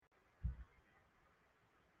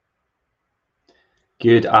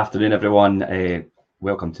Good afternoon, everyone.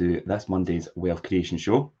 Welcome to this Monday's Wealth Creation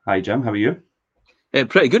Show. Hi, Jim. How are you?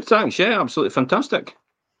 Pretty good, thanks. Yeah, absolutely fantastic.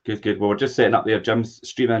 Good. Well, we're just setting up there. Jim's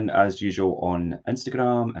streaming as usual on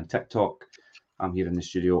Instagram and TikTok. I'm here in the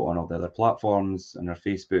studio on all the other platforms and our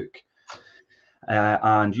Facebook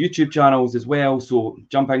and YouTube channels as well. So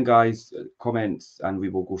jump in, guys, comments, and we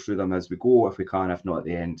will go through them as we go if we can. If not, at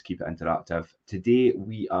the end, keep it interactive. Today,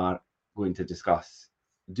 we are going to discuss,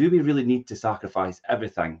 do we really need to sacrifice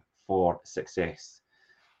everything for success?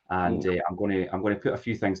 And I'm going to put a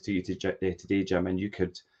few things to you today, Jim, and you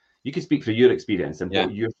could speak for your experience and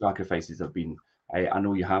what your sacrifices have been. I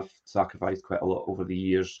know you have sacrificed quite a lot over the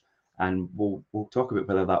years, and we'll talk about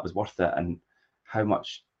whether that was worth it and how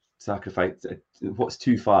much sacrifice, what's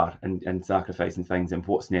too far in sacrificing things and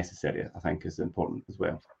what's necessary. I think is important as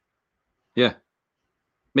well. Yeah,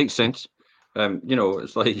 makes sense.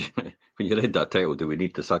 It's like when you read that title, do we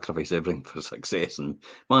need to sacrifice everything for success? And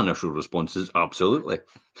my initial response is absolutely.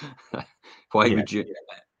 Why would you?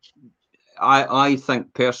 I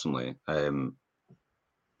think personally,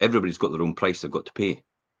 everybody's got their own price they've got to pay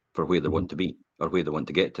for where they want to be or where they want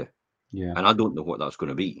to get to. Yeah. And I don't know what that's going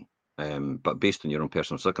to be. But based on your own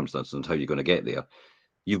personal circumstances and how you're going to get there,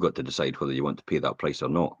 you've got to decide whether you want to pay that price or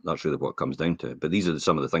not. That's really what it comes down to. But these are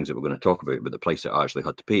some of the things that we're going to talk about the price that I actually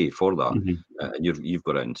had to pay for that. And you've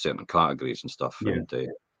got it in certain categories and stuff. Yeah.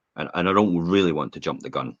 And I don't really want to jump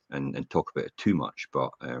the gun and talk about it too much.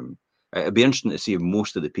 But it'd be interesting to see if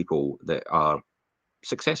most of the people that are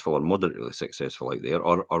successful or moderately successful out there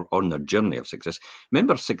or on their journey of success.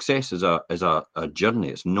 Remember, success is a journey.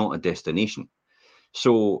 It's not a destination.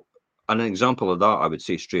 So an example of that, I would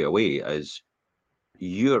say straight away, is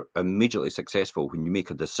you're immediately successful when you make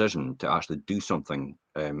a decision to actually do something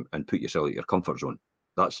and put yourself out of your comfort zone.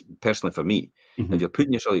 That's personally for me. If you're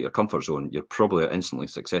putting yourself out of your comfort zone, you're probably instantly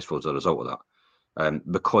successful as a result of that.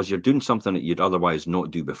 Because you're doing something that you'd otherwise not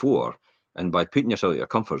do before. And by putting yourself out of your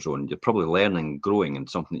comfort zone, you're probably learning, growing in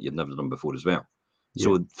something that you've never done before as well. Yeah.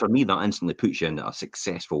 So for me, that instantly puts you in a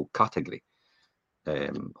successful category.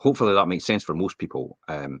 Hopefully that makes sense for most people.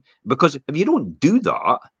 Because if you don't do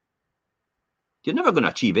that, you're never going to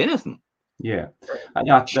achieve anything. Yeah.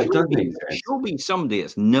 That does make sense. Show me somebody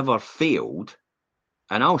that's never failed,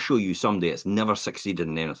 and I'll show you somebody that's never succeeded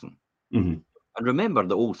in anything. And remember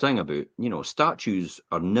the old thing about, statues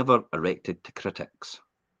are never erected to critics.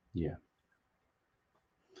 Yeah.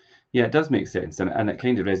 Yeah, it does make sense. And it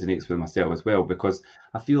kind of resonates with myself as well, because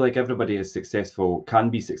I feel like everybody is successful, can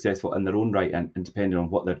be successful in their own right, and depending on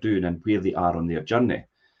what they're doing and where they are on their journey.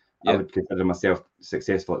 I would consider myself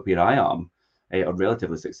successful at where I am, or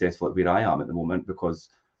relatively successful at where I am at the moment, because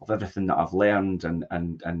of everything that I've learned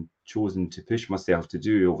and chosen to push myself to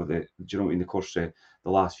do over in the course of the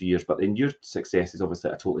last few years. But then your success is obviously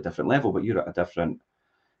at a totally different level, but you're at a different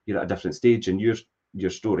stage in your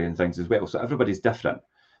story and things as well. So everybody's different.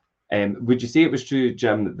 Would you say it was true,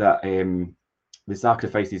 Jim, that the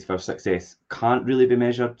sacrifices for success can't really be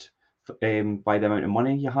measured by the amount of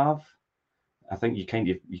money you have? I think you kind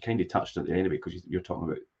of touched on it anyway, because you're talking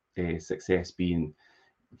about success being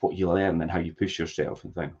what you learn and how you push yourself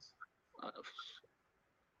and things.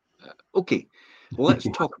 Okay, let's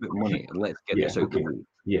talk about money and let's get this out the way.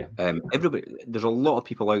 Yeah. Everybody, there's a lot of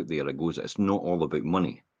people out there that goes, it's not all about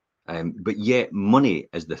money. But yet money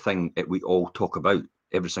is the thing that we all talk about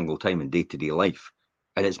every single time in day-to-day life.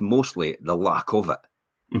 And it's mostly the lack of it.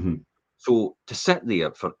 So to sit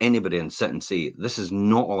there for anybody and sit and say, this is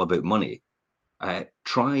not all about money,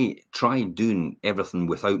 try doing everything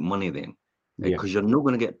without money then. Because you're not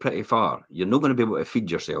going to get pretty far. You're not going to be able to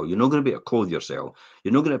feed yourself. You're not going to be able to clothe yourself.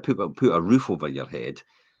 You're not going to put a roof over your head.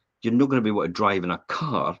 You're not going to be able to drive in a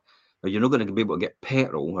car, or you're not going to be able to get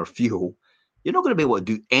petrol or fuel. You're not going to be able to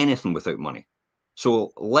do anything without money.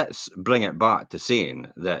 So let's bring it back to saying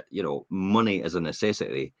that, money is a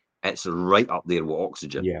necessity. It's right up there with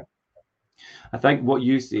oxygen. Yeah. I think what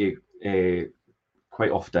you say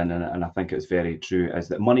quite often, and I think it's very true, is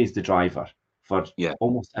that money is the driver for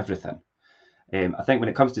almost everything. I think when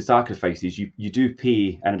it comes to sacrifices, you do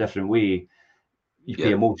pay in a different way. You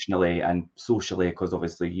pay emotionally and socially, because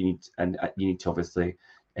obviously you need to obviously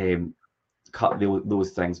cut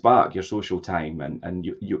those things back, your social time, and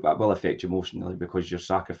you that will affect you emotionally because you're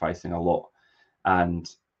sacrificing a lot. And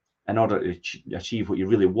in order to achieve what you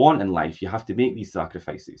really want in life, you have to make these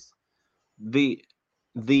sacrifices.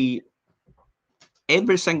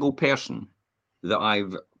 Every single person that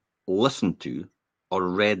I've listened to or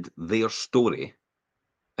read their story,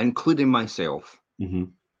 including myself,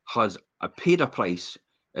 has paid a price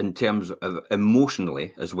in terms of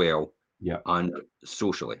emotionally as well, and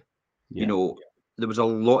socially. there was a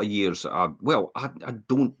lot of years. I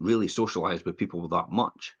don't really socialise with people that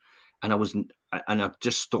much, and I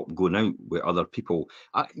just stopped going out with other people.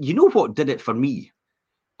 You know what did it for me?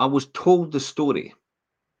 I was told the story.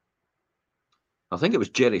 I think it was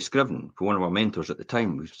Jerry Scriven, one of my mentors at the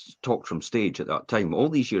time, who talked from stage at that time, all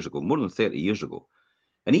these years ago, more than 30 years ago.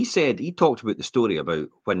 And he talked about the story about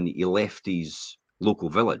when he left his local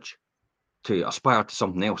village to aspire to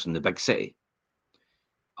something else in the big city.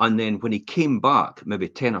 And then when he came back, maybe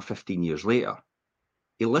 10 or 15 years later,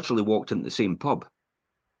 he literally walked into the same pub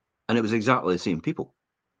and it was exactly the same people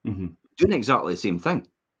doing exactly the same thing.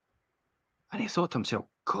 And he thought to himself,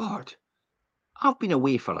 God, I've been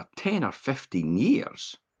away for 10 or 15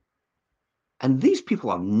 years and these people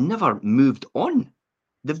have never moved on.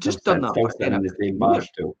 They've just done that for 10 or 15 years.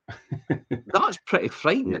 That's pretty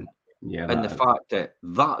frightening. And the fact that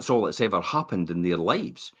that's all that's ever happened in their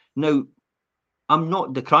lives. Now, I'm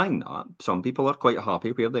not decrying that. Some people are quite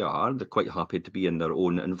happy where they are. They're quite happy to be in their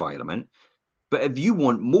own environment. But if you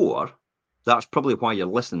want more, that's probably why you're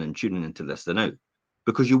listening and tuning into this now,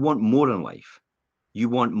 because you want more in life. You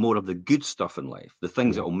want more of the good stuff in life, the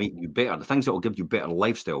things that will make you better, the things that will give you better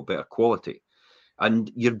lifestyle, better quality.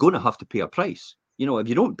 And you're going to have to pay a price. You know, if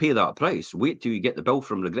you don't pay that price, wait till you get the bill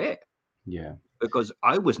from regret. Yeah. Because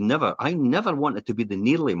I never wanted to be the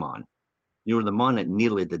nearly man. You know, the man that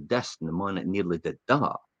nearly did this and the man that nearly did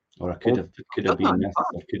that. Or I could have been this,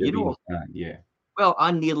 or could have been that, yeah. Well,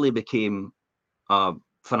 I nearly became a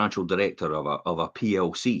financial director of a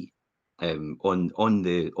PLC on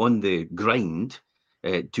the grind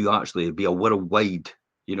to actually be a worldwide,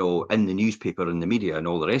 you know, in the newspaper and the media and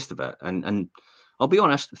all the rest of it. And I'll be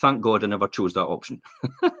honest, thank God I never chose that option.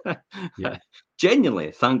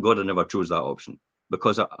 Genuinely, thank God I never chose that option,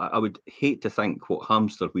 because I would hate to think what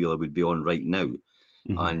hamster wheel I would be on right now.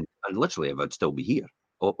 And literally, if I'd still be here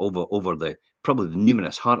over the probably the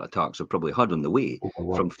numerous heart attacks I've probably had on the way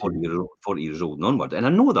from 40 years old and onward. And I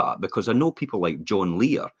know that because I know people like John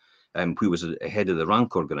Lear, who was head of the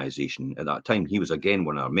Rank organisation at that time. He was, again,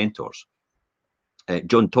 one of our mentors.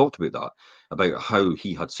 John talked about that, about how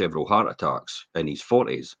he had several heart attacks in his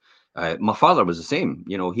 40s. My father was the same.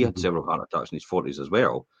 You know, he had several heart attacks in his 40s as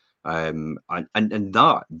well. And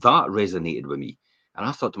that resonated with me. And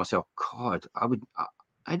I thought to myself, God,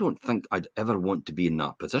 I don't think I'd ever want to be in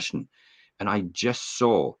that position. And I just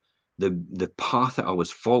saw the path that I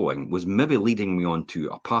was following was maybe leading me on to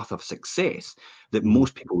a path of success that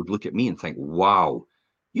most people would look at me and think, wow,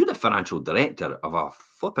 you're the financial director of a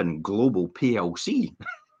flipping global PLC.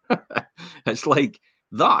 It's like,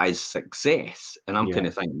 that is success. And I'm kind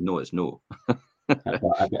of thinking, no, it's no.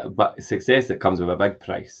 but success that comes with a big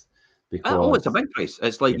price. Oh, it's a big price.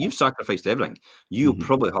 It's like you've sacrificed everything. You'll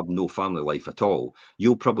probably have no family life at all.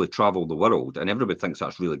 You'll probably travel the world, and everybody thinks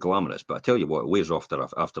that's really glamorous. But I tell you what, it wears off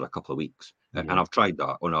after a couple of weeks. And I've tried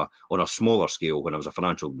that on a smaller scale when I was a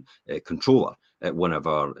financial controller at one of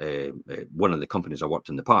the companies I worked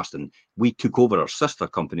in the past, and we took over our sister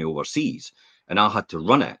company overseas, and I had to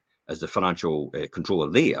run it as the financial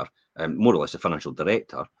controller there, more or less a financial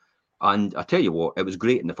director. And I tell you what, it was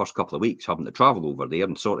great in the first couple of weeks having to travel over there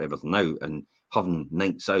and sort everything out and having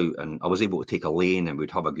nights out. And I was able to take a lane and we'd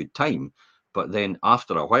have a good time. But then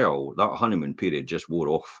after a while, that honeymoon period just wore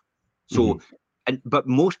off. So, but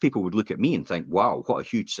most people would look at me and think, wow, what a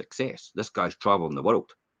huge success. This guy's traveling the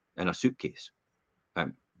world in a suitcase.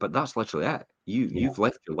 But that's literally it. You've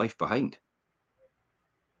left your life behind.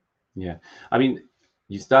 Yeah. I mean,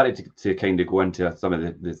 you started to kind of go into some of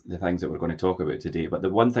the things that we're going to talk about today, but the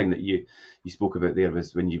one thing that you spoke about there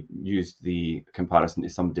was when you used the comparison to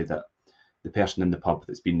somebody, that the person in the pub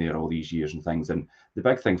that's been there all these years and things. And the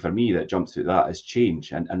big thing for me that jumps out that is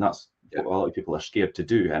change, and that's what a lot of people are scared to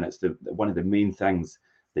do, and it's one of the main things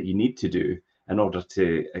that you need to do in order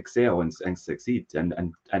to excel and succeed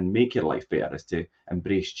and make your life better, is to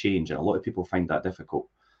embrace change, and a lot of people find that difficult.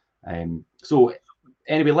 So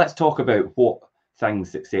anyway, let's talk about what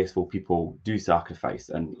things successful people do sacrifice.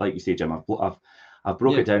 And like you say, Jim, I've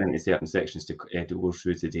broke it down into certain sections to go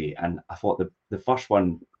through today. And I thought the first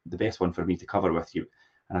one, the best one for me to cover with you,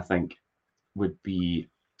 and I think would be,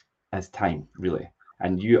 is time, really.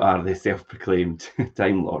 And you are the self-proclaimed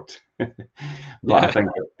time lord. But I think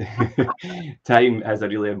time is a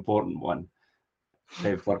really important one.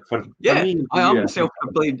 For me, I am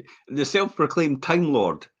the self-proclaimed Time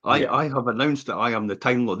Lord. I have announced that I am the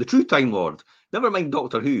Time Lord, the true Time Lord. Never mind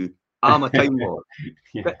Doctor Who. I'm a Time Lord.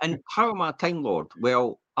 And how am I a Time Lord?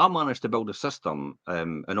 Well, I managed to build a system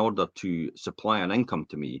in order to supply an income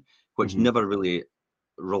to me, which never really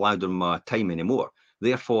relied on my time anymore.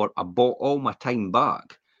 Therefore, I bought all my time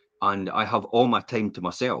back, and I have all my time to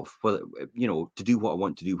myself, whether, to do what I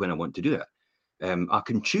want to do when I want to do it. I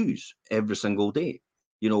can choose every single day,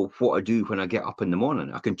 what I do when I get up in the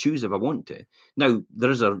morning. I can choose if I want to. Now,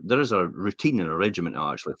 there is a routine and a regimen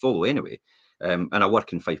I actually follow anyway, and I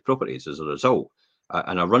work in 5 properties as a result,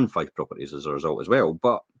 and I run 5 properties as a result as well.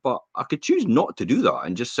 But I could choose not to do that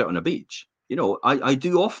and just sit on a beach. I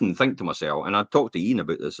do often think to myself, and I talked to Ian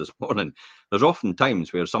about this morning. There's often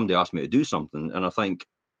times where somebody asks me to do something, and I think,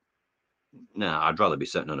 nah, I'd rather be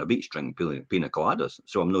sitting on a beach drinking pina coladas,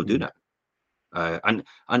 so I'm not doing it. And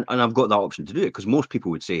I've got that option to do it, because most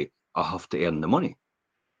people would say, I have to earn the money.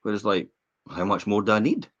 Whereas, like, how much more do I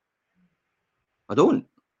need? I don't.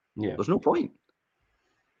 Yeah. There's no point.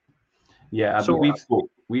 Yeah, I mean,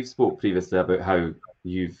 we've spoke previously about how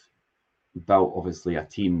you've built obviously a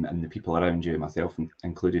team and the people around you, myself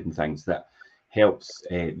included, and things that helps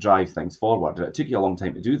drive things forward. It took you a long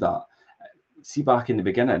time to do that. See, back in the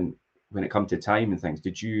beginning, when it come to time and things,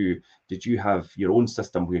 did you have your own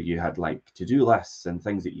system where you had like to-do lists and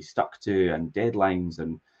things that you stuck to and deadlines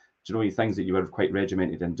and things that you were quite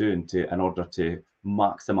regimented in doing in order to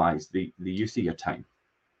maximize the use of your time?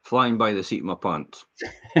 Flying by the seat of my pants.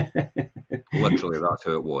 Literally, that's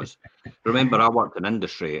how it was. Remember, I worked in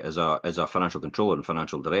industry as a financial controller and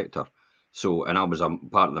financial director. So, and I was a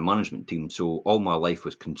part of the management team. So all my life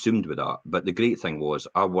was consumed with that. But the great thing was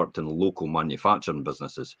I worked in local manufacturing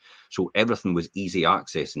businesses. So everything was easy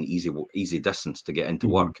access and easy distance to get into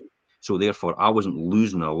work. So therefore, I wasn't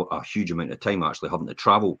losing a huge amount of time actually having to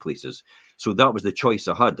travel places. So that was the choice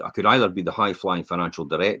I had. I could either be the high-flying financial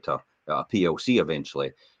director at a PLC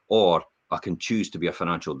eventually, or I can choose to be a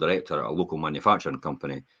financial director at a local manufacturing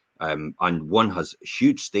company. And one has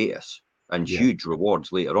huge status and huge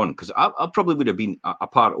rewards later on, because I probably would have been a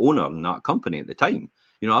part owner in that company at the time.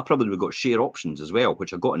 I probably would have got share options as well,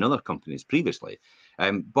 which I got in other companies previously.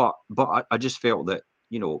 But I just felt that,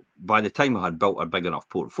 by the time I had built a big enough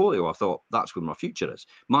portfolio, I thought that's where my future is.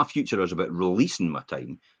 My future is about releasing my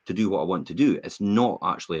time to do what I want to do. It's not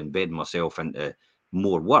actually embedding myself into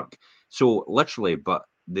more work. So literally, but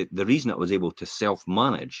the reason I was able to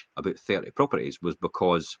self-manage about 30 properties was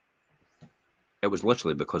because it was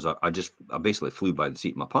literally because I basically flew by the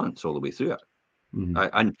seat of my pants all the way through it.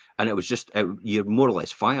 And it was just, you're more or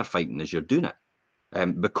less firefighting as you're doing it,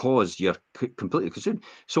 because you're completely consumed.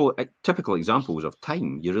 So typical examples of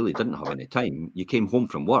time, you really didn't have any time. You came home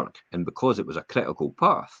from work, and because it was a critical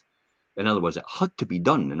path, in other words, it had to be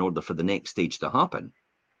done in order for the next stage to happen.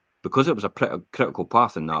 Because it was a critical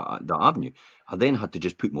path in that avenue, I then had to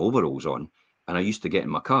just put my overalls on, and I used to get in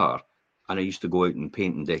my car, and I used to go out and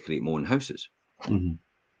paint and decorate my own houses. And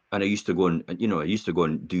I used to go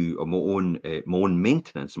and do my own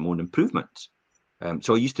maintenance and my own improvements.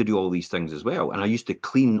 So I used to do all these things as well, and I used to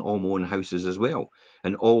clean all my own houses as well,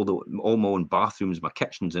 and all my own bathrooms, my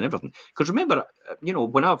kitchens, and everything. Because remember,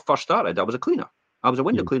 when I first started, I was a cleaner. I was a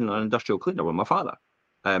window cleaner and an industrial cleaner with my father.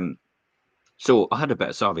 So I had a bit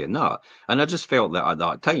of savvy in that, and I just felt that at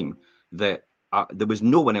that time that there was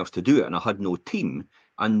no one else to do it, and I had no team,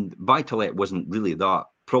 and buy-to-let wasn't really that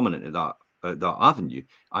prominent at that avenue,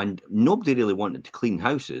 and nobody really wanted to clean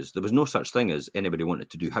houses. There was no such thing as anybody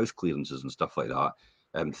wanted to do house clearances and stuff like that.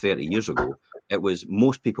 30 years ago, it was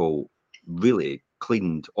most people really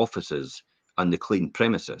cleaned offices and they cleaned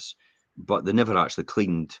premises, but they never actually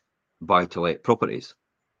cleaned buy-to-let properties.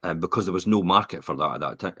 Because there was no market for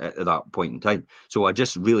that at that point in time. So I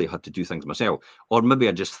just really had to do things myself. Or maybe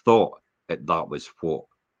I just thought that was what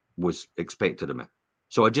was expected of me.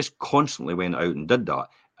 So I just constantly went out and did that.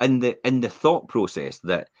 In the thought process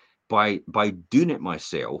that by doing it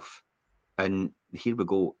myself, and here we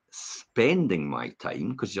go, spending my time,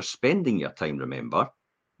 because you're spending your time, remember,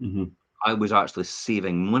 I was actually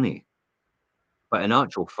saving money. But in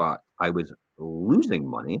actual fact, I was losing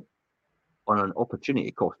money on an opportunity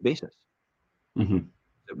cost basis.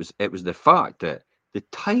 It was the fact that the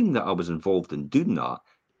time that I was involved in doing that,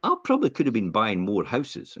 I probably could have been buying more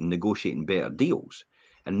houses and negotiating better deals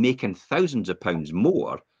and making thousands of pounds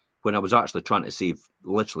more when I was actually trying to save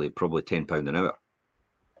literally probably £10 an hour.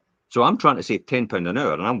 So I'm trying to save £10 an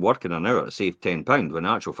hour, and I'm working an hour to save £10, when in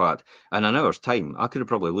actual fact, in an hour's time, I could have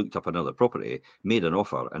probably looked up another property, made an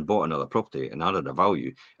offer, and bought another property and added a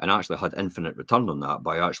value, and actually had infinite return on that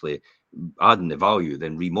by actually adding the value,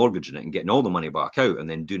 then remortgaging it and getting all the money back out, and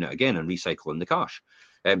then doing it again and recycling the cash.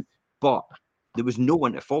 But there was no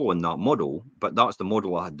one to follow in that model, but that's the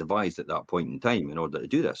model I had devised at that point in time in order to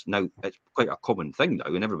do this. Now, it's quite a common thing now,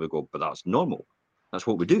 and everybody go, but that's normal. That's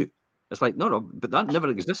what we do. It's like, no, but that never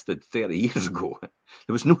existed 30 years ago. There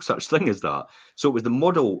was no such thing as that. So it was the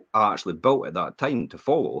model I actually built at that time to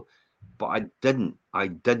follow. but I didn't.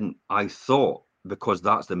 I thought, because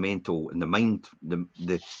that's the mental and the mind, the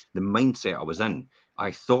mindset I was in.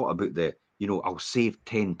 I thought about I'll save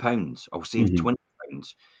 £10, I'll save Mhm.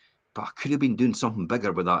 £20, but I could have been doing something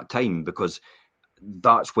bigger with that time, because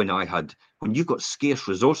that's when when you've got scarce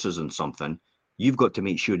resources in something, you've got to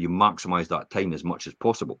make sure you maximize that time as much as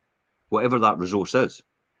possible, whatever that resource is.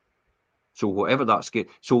 So whatever that scarce,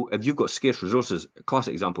 so if you've got scarce resources, a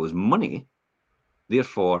classic example is money.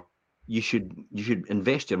 Therefore, you should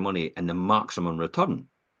invest your money in the maximum return.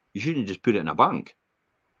 You shouldn't just put it in a bank.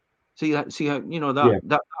 See how Yeah.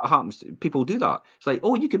 that happens. People do that. It's like,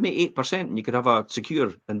 oh, you could make 8% and you could have a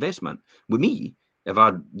secure investment. With me, if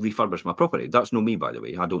I refurbish my property, that's not me, by the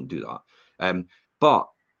way. I don't do that.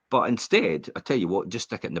 But instead, I tell you what, just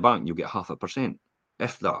stick it in the bank. You'll get 0.5%,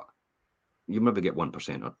 if that. You maybe get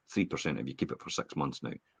 1% or 3% if you keep it for 6 months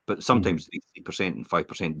now. But sometimes 3% and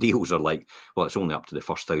 5% deals are like, well, it's only up to the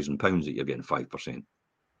first £1,000 that you're getting 5%.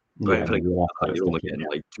 But Yeah. everything You're after that, it's you're only different.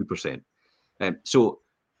 getting like 2%. So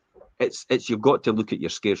it's you've got to look at your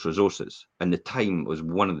scarce resources, and the time was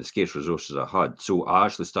one of the scarce resources I had. So I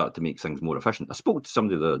actually started to make things more efficient. I spoke to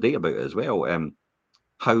somebody the other day about it as well.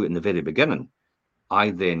 How in the very beginning, I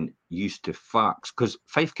then used to fax, because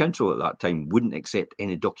Fife Council at that time wouldn't accept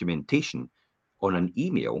any documentation on an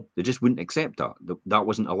email. They just wouldn't accept that. That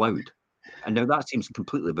wasn't allowed. And now that seems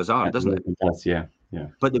completely bizarre, Yeah. doesn't it? It does, yeah. Yeah.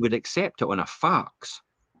 But they would accept it on a fax.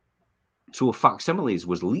 So facsimiles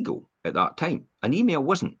was legal at that time. An email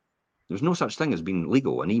wasn't. There was no such thing as being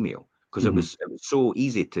legal, an email, because it Mhm. was so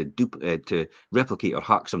easy to replicate or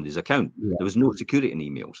hack somebody's account. Yeah. There was no security in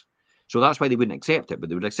emails. So that's why they wouldn't accept it, but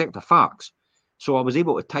they would accept a fax. So I was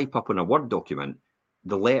able to type up on a Word document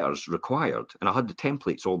the letters required, and I had the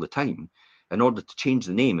templates all the time in order to change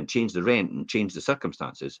the name and change the rent and change the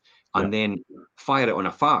circumstances, Yeah. and then fire it on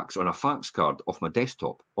a fax card off my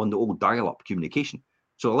desktop on the old dial-up communication.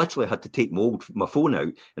 So I literally had to take my phone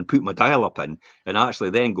out and put my dial-up in, and actually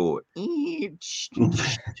then go, and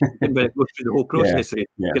when it goes through the whole Yeah. process of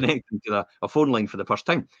Yeah. connecting to a phone line for the first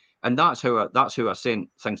time. And that's how I sent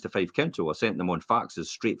things to Fife Council. I sent them on faxes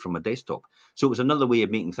straight from my desktop. So it was another way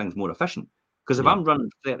of making things more efficient. Because if Yeah. I'm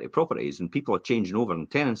running 30 properties and people are changing over in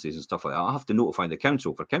tenancies and stuff like that, I have to notify the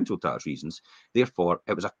council for council tax reasons. Therefore,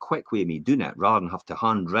 it was a quick way of me doing it rather than have to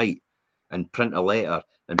handwrite and print a letter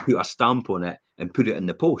and put a stamp on it and put it in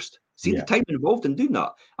the post. See the Yeah. time involved in doing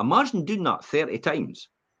that. Imagine doing that 30 times.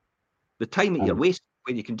 The time that you're And wasting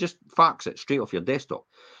when you can just fax it straight off your desktop.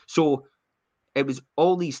 So it was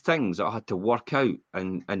all these things that I had to work out,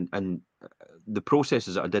 and the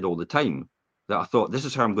processes that I did all the time, that I thought, this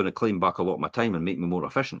is how I'm going to claim back a lot of my time and make me more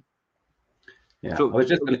efficient. yeah, So I was it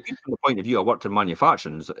just was gonna, good from the point of view I worked in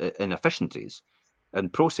manufacturing, in efficiencies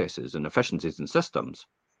and processes and efficiencies and systems,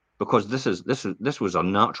 because this was a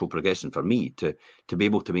natural progression for me to be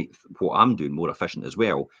able to make what I'm doing more efficient as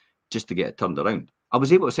well, just to get it turned around. I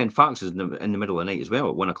was able to send faxes in the middle of the night as well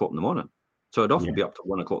at 1 o'clock in the morning. So I'd often yeah. be up to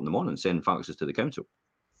 1 o'clock in the morning sending faxes to the council.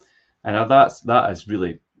 And that is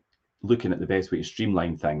really looking at the best way to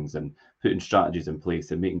streamline things and putting strategies in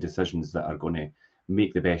place and making decisions that are going to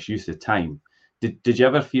make the best use of time. Did you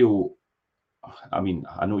ever feel? I mean,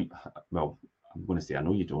 I know. Well, I'm going to say I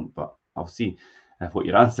know you don't, but I'll see what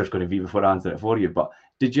your answer is going to be before I answer it for you. But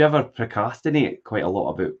did you ever procrastinate quite a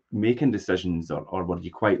lot about making decisions, or were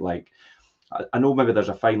you quite like? I know maybe there's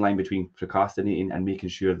a fine line between procrastinating and making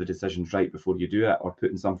sure the decision's right before you do it, or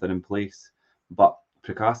putting something in place. But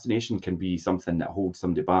procrastination can be something that holds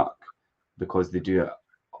somebody back because they do it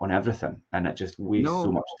on everything, and it just wastes so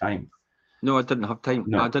No, much time. no, I didn't have time. I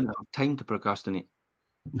No, didn't have time to procrastinate.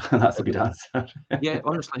 that's a good answer. Yeah,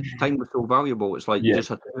 honestly, time was so valuable. It's like you Yeah, just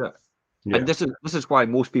had to do it. And yeah. this is why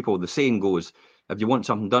most people, the saying goes, if you want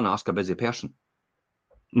something done, ask a busy person,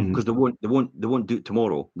 Hmm. because they won't do it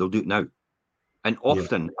tomorrow. They'll do it now. And Yeah,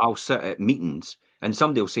 often I'll sit at meetings and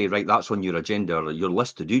somebody will say, right, that's on your agenda or your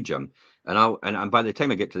list to do, Jim. And by the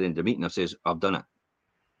time I get to the end of the meeting, I says, I've done it.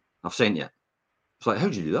 I've sent you. It's like,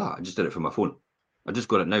 how'd you do that? I just did it from my phone. I just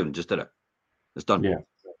got it now and just did it. It's done. yeah,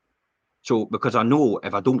 So because I know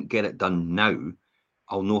if I don't get it done now,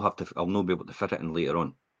 I'll not be able to fit it in later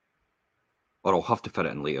on. Or I'll have to fit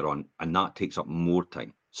it in later on, and that takes up more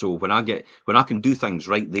time. So when I can do things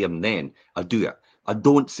right there and then, I do it. I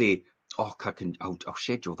don't say, oh, I'll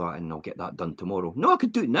schedule that and I'll get that done tomorrow. No, I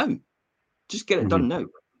could do it now. Just get it hmm done now.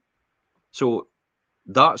 So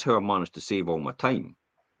that's how I managed to save all my time,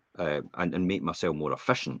 and make myself more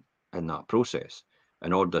efficient in that process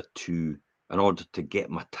in order to get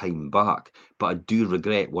my time back. But I do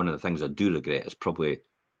regret, one of the things I do regret is probably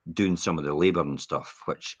doing some of the labour and stuff,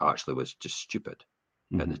 which actually was just stupid.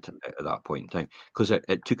 at that point in time, because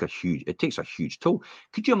it takes a huge toll.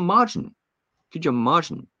 Could you imagine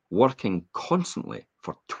working constantly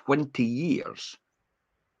for 20 years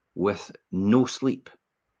with no sleep?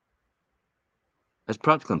 It's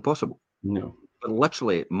practically impossible. No. But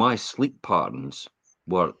literally, my sleep patterns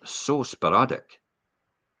were so sporadic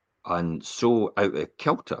and so out of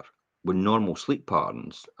kilter with normal sleep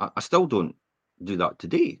patterns. I still don't do that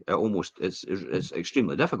today. It's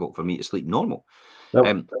extremely difficult for me to sleep normal.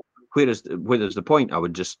 Well, Whereas the point, I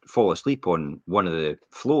would just fall asleep on one of the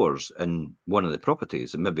floors in one of the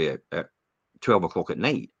properties, and maybe at 12 o'clock at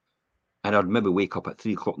night, and I'd maybe wake up at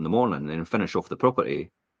 3 o'clock in the morning and then finish off the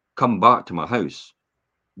property, come back to my house,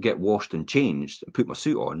 get washed and changed, put my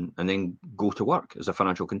suit on, and then go to work as a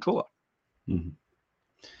financial controller. And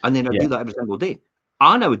then I'd do that every single day,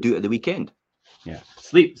 and I would do it at the weekend. Yeah,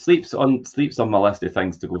 sleep's on my list of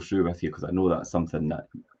things to go through with you, because I know that's something that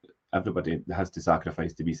everybody has to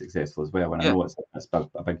sacrifice to be successful as well. And I know it's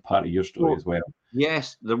a big part of your story as well.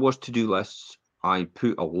 Yes, there was to-do lists. I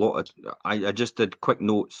put a lot of. I just did quick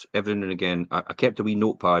notes every now and again. I kept a wee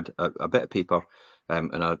notepad, a bit of paper,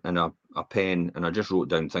 and a pen, and I just wrote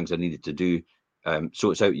down things I needed to do.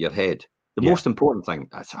 So it's out of your head. The most important thing,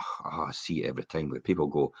 I see it every time where people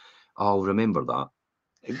go, "Oh, I'll remember that."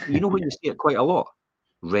 You know when you see it quite a lot?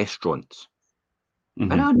 Restaurants.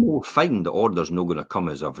 And I know fine the order's not going to come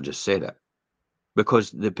as I've just said it. Because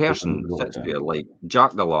the person sits there like,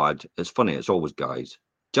 Jack the lad, it's funny, it's always guys.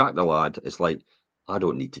 Jack the lad is like, I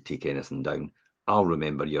don't need to take anything down. I'll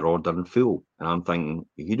remember your order in full. And I'm thinking,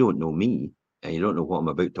 you don't know me, and you don't know what I'm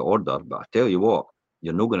about to order, but I tell you what,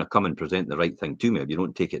 you're not going to come and present the right thing to me if you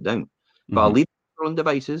don't take it down. But I'll leave their own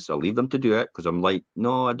devices, I'll leave them to do it, because I'm like,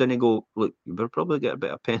 no, I didn't go, look, you better probably get a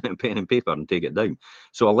bit of pen and paper and take it down.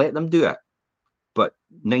 So I'll let them do it. But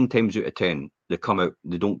 9 times out of 10, they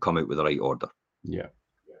don't come out with the right order. Yeah.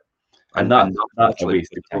 And that's a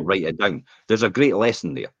waste of time. Write it down. There's a great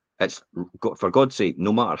lesson there. It's, for God's sake,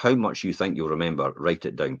 no matter how much you think you'll remember, write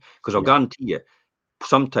it down. Because I'll guarantee you,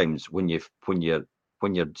 sometimes when you're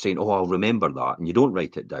saying, "Oh, I'll remember that," and you don't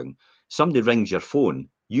write it down, somebody rings your phone,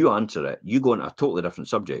 you answer it, you go into a totally different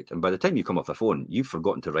subject, and by the time you come off the phone, you've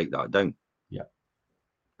forgotten to write that down. Yeah.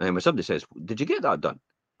 And when somebody says, "Did you get that done?"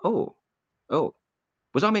 Oh,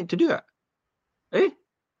 was I meant to do it?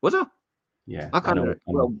 Was I? Yeah. I can't remember.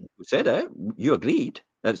 Well, we said it. You agreed.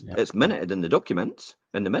 It's minuted in the documents,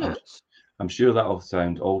 in the minutes. I'm sure that'll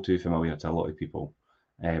sound all too familiar to a lot of people.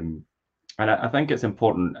 And I think it's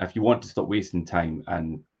important, if you want to stop wasting time,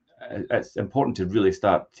 and it's important to really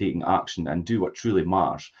start taking action and do what truly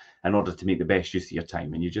matters in order to make the best use of your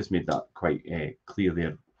time. And you just made that quite clear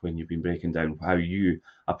there when you've been breaking down how you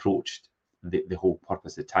approached the whole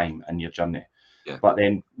purpose of time in your journey. Yeah. But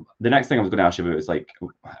then the next thing I was going to ask you about is like,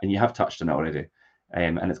 and you have touched on it already,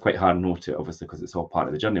 and it's quite hard to note it, obviously, because it's all part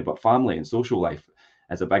of the journey, but family and social life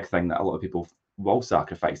is a big thing that a lot of people will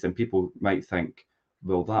sacrifice, and people might think,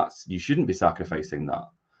 well, you shouldn't be sacrificing that.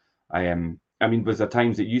 I mean, was there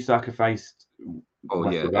times that you sacrificed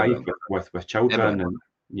with your wife, with children? And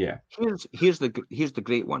here's the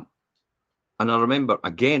great one. And I remember,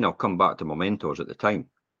 again, I'll come back to my mentors at the time.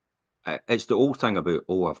 It's the old thing about,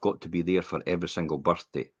 I've got to be there for every single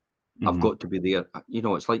birthday. I've got to be there. You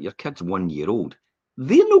know, it's like your kid's 1 year old.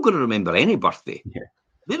 They're not going to remember any birthday. Yeah.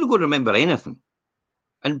 They're not going to remember anything.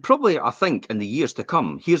 And probably, I think, in the years to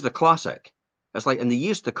come, here's the classic. It's like in the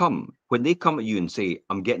years to come, when they come at you and say,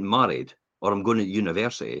 I'm getting married or I'm going to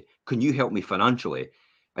university, can you help me financially?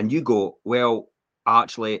 And you go, well,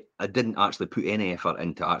 actually, I didn't actually put any effort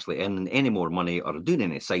into actually earning any more money or doing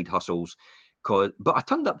any side hustles. But I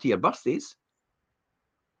turned up to your birthdays,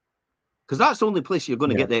 because that's the only place you're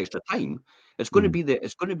going to get the extra time. It's going to be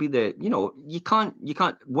the, you know, you can't.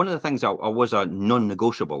 One of the things I was a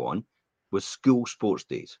non-negotiable on was school sports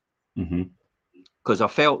days, because I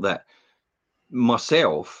felt that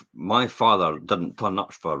myself, my father didn't turn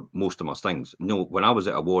up for most of my things. No, when I was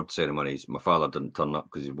at award ceremonies, my father didn't turn up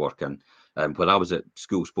because he was working. When I was at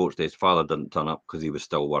school sports days, father didn't turn up because he was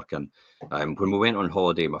still working. When we went on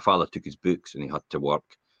holiday, my father took his books and he had to work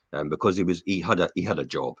because he had a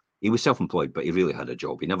job. He was self-employed, but he really had a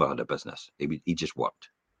job. He never had a business. He just worked,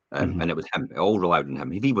 and it was him. It all relied on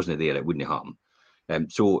him. If he wasn't there, it wouldn't happen.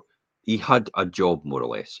 So he had a job, more or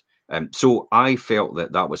less. So I felt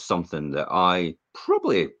that was something that I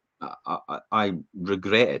probably I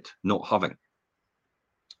regretted not having.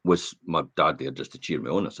 Was my dad there just to cheer me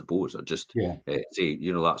on, I suppose, or just say,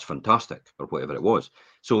 you know, that's fantastic, or whatever it was.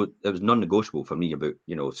 So it was non-negotiable for me about,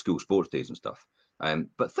 you know, school sports days and stuff.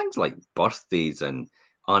 But things like birthdays and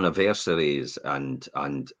anniversaries and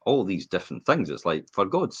all these different things, it's like, for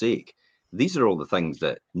God's sake, these are all the things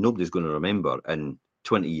that nobody's going to remember in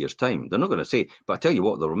 20 years' time. They're not going to say, but I tell you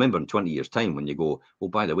what, they'll remember in 20 years' time when you go, oh,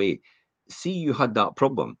 by the way, see, you had that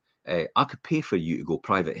problem. I could pay for you to go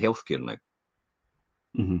private healthcare now.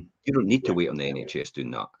 Mm-hmm. You don't need to wait on the NHS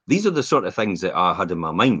doing that. These are the sort of things that I had in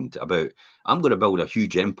my mind about, I'm going to build a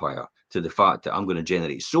huge empire, to the fact that I'm going to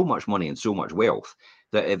generate so much money and so much wealth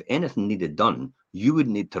that if anything needed done, you would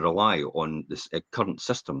need to rely on this current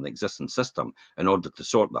system, the existing system, in order to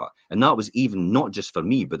sort that. And that was even not just for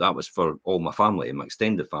me, but that was for all my family and my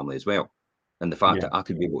extended family as well. And the fact that I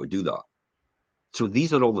could be able to do that. So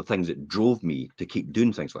these are all the things that drove me to keep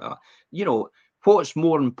doing things like that. You know, what's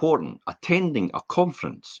more important, attending a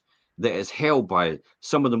conference that is held by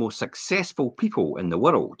some of the most successful people in the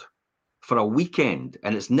world for a weekend,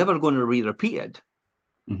 and it's never going to be repeated?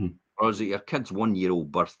 Mm-hmm. Or is it your kid's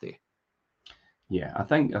 1-year-old birthday? Yeah, I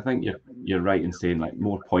think you're right in saying like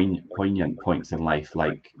more poignant points in life,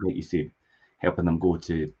 like you say, helping them go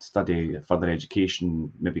to study further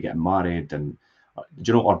education, maybe getting married, and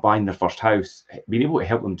you know, or buying their first house. Being able to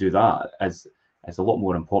help them do that is a lot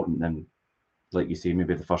more important than, like you say,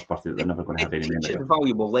 maybe the first birthday that they're never going to have any memory teaches of.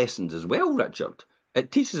 valuable lessons as well, Richard.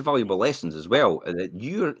 It teaches valuable lessons as well, that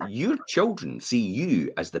your children see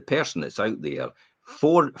you as the person that's out there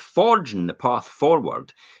forging the path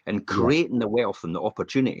forward and creating the wealth and the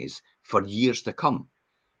opportunities for years to come.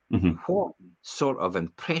 Mm-hmm. What sort of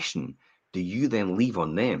impression do you then leave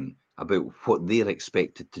on them about what they're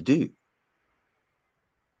expected to do?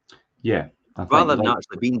 Yeah, I think Rather than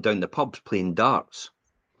actually being down the pubs playing darts.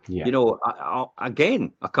 yeah, You know,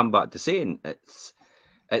 I come back to saying it's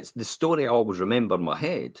the story I always remember in my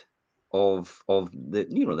head of the,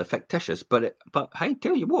 you know, the fictitious, but I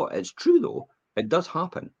tell you what, it's true though. It does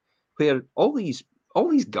happen where all these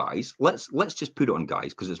guys, let's just put it on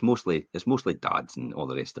guys, because it's mostly dads and all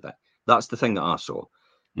the rest of it. That's the thing that I saw.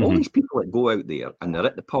 All mm-hmm. these people that go out there and they're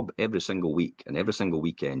at the pub every single week and every single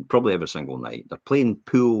weekend, probably every single night. They're playing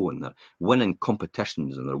pool and they're winning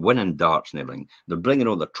competitions and they're winning darts and everything. They're bringing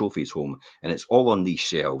all their trophies home and it's all on these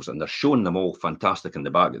shelves and they're showing them all fantastic in the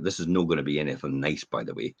back. This is not going to be anything nice, by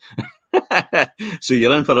the way. So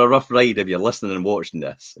you're in for a rough ride if you're listening and watching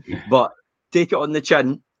this. But take it on the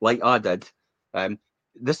chin, like I did.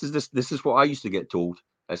 This is what I used to get told.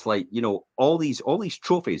 It's like, you know, all these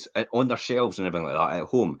trophies on their shelves and everything like that at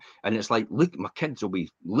home. And it's like, look, my kids will be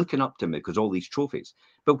looking up to me because all these trophies.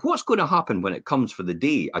 But what's going to happen when it comes for the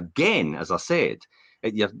day? Again, as I said,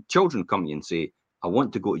 your children come to you and say, I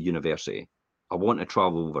want to go to university. I want to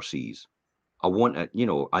travel overseas. I want to, you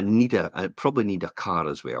know, I probably need a car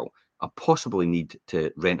as well. I possibly need to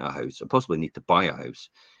rent a house. I possibly need to buy a house.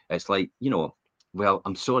 It's like, you know, well,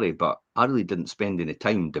 I'm sorry, but I really didn't spend any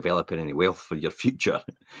time developing any wealth for your future.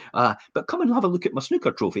 But come and have a look at my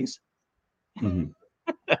snooker trophies. Mm-hmm.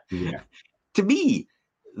 Yeah. To me,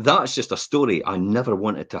 that's just a story I never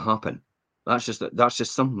wanted to happen. That's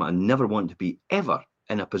just something I never want to be ever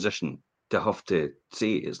in a position to have to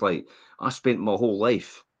say. It's like I spent my whole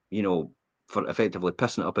life, you know, for effectively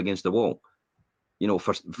pissing it up against the wall. You know,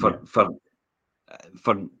 for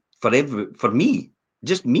me,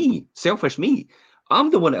 just me, selfish me. I'm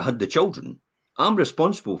the one that had the children. I'm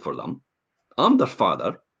responsible for them. I'm their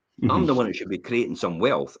father. Mm-hmm. I'm the one that should be creating some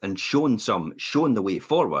wealth and showing the way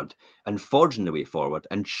forward and forging the way forward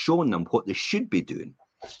and showing them what they should be doing.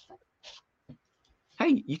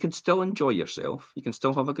 Hey, you can still enjoy yourself. You can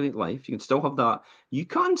still have a great life. You can still have that. You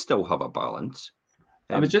can still have a balance.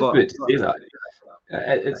 I was just about to say that.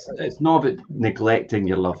 It's not about neglecting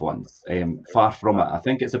your loved ones. Far from it. I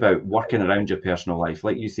think it's about working around your personal life.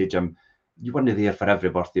 Like you say, Jim, you weren't there for every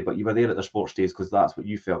birthday, but you were there at their sports days because that's what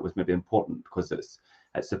you felt was maybe important, because it's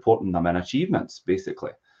supporting them in achievements,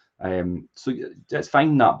 basically. So it's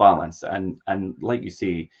finding that balance, and like you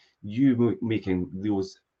say, you making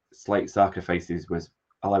those slight sacrifices was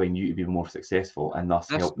allowing you to be more successful and thus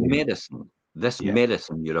help them.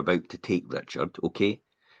 Medicine you're about to take, Richard, okay,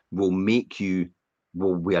 will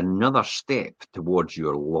be another step towards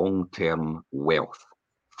your long-term wealth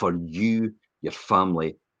for you, your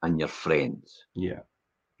family, and your friends. Yeah.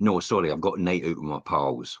 No, sorry, I've got a night out with my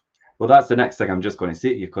pals. Well, that's the next thing I'm just going to say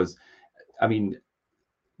to you, because, I mean,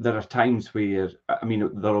 there are times where, I mean,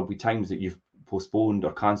 there will be times that you've postponed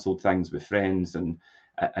or cancelled things with friends and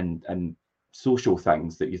social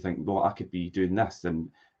things that you think, well, I could be doing this and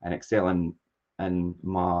excelling in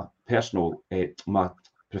my personal, my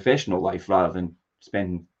professional life rather than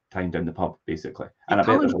spending time down the pub, basically. And I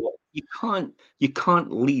bet there's a lot. You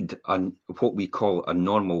can't lead on what we call a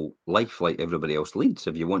normal life like everybody else leads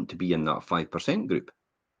if you want to be in that 5% group.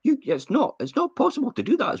 It's not possible to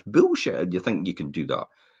do that. It's bullshit if you think you can do that.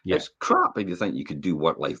 Yeah. It's crap if you think you could do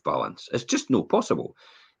work-life balance. It's just not possible.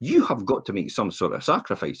 You have got to make some sort of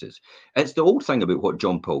sacrifices. It's the old thing about what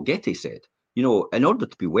John Paul Getty said. You know, in order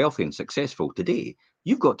to be wealthy and successful today,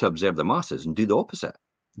 you've got to observe the masses and do the opposite.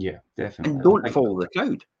 Yeah, definitely. And don't follow the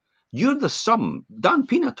crowd. You're the sum. Dan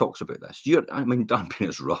Pena talks about this. Dan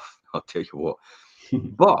Pena's rough, I'll tell you what.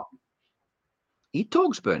 But he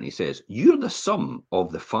talks about it and he says, you're the sum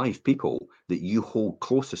of the 5 people that you hold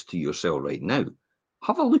closest to yourself right now.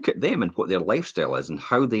 Have a look at them and what their lifestyle is and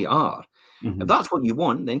how they are. If that's what you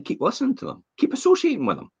want, then keep listening to them. Keep associating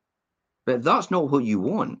with them. But if that's not what you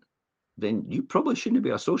want, then you probably shouldn't be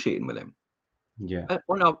associating with them. Yeah.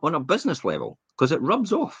 On a business level, because it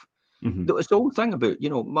rubs off. It's the old thing about,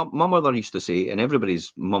 my mother used to say, and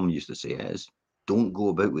everybody's mum used to say, is don't go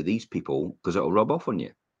about with these people because it'll rub off on you.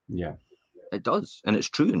 Yeah. It does, and it's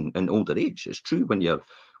true in older age. It's true when you're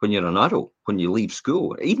an adult, when you leave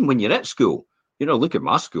school, even when you're at school. Look at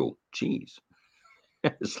my school. Jeez,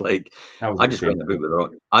 it's like I just went about with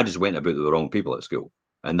the wrong people at school,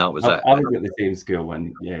 and that was it. I was at the same school,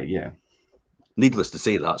 and yeah. Needless to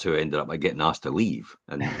say, that's how I ended up by getting asked to leave,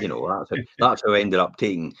 and that's how I ended up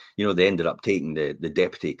taking. They ended up taking the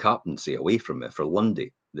deputy captaincy away from me for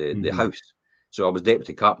Lundy, the house. So I was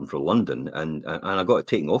deputy captain for London, and I got it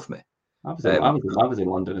taken off me. I was in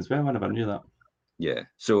London as well. I never knew that. Yeah.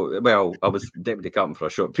 So, I was deputy captain for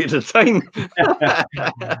a short period of time.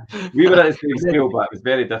 We were at the same school, but it was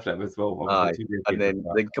very different as well. And then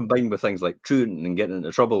combined with things like truant and getting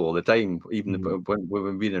into trouble all the time, even when we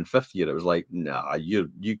were in 5th year, it was like, nah,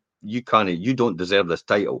 you can't, you don't deserve this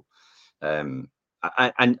title, and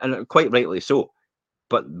quite rightly so.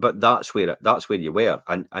 But that's where you were,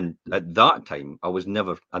 and at that time, I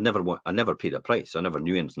never paid a price. I never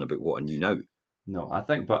knew anything about what I knew now. No, I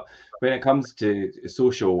think, but when it comes to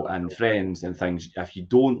social and friends and things, if you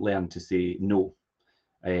don't learn to say no,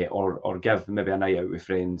 or give maybe a night out with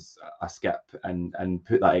friends a skip and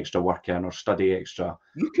put that extra work in or study extra,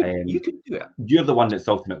 you could do it. You're the one that's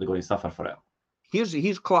ultimately going to suffer for it.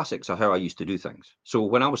 Here's classics of how I used to do things. So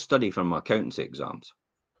when I was studying for my accountancy exams,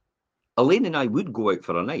 Elaine and I would go out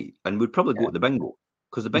for a night and we'd probably go to the bingo,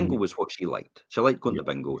 because the bingo was what she liked. She liked going to the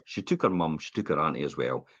bingo. She took her mum, she took her auntie as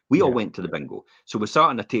well. We all went to the bingo. So we sat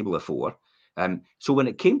on a table of 4. So when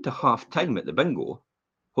it came to half time at the bingo,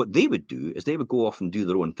 what they would do is they would go off and do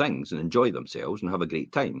their own things and enjoy themselves and have a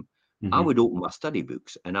great time. I would open my study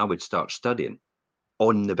books and I would start studying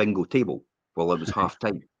on the bingo table while it was half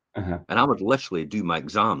time. And I would literally do my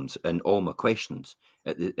exams and all my questions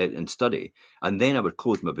and study. And then I would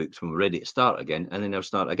close my books when we're ready to start again, and then I'll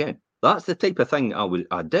start again. That's the type of thing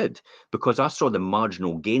I did, because I saw the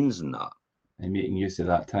marginal gains in that. And making use of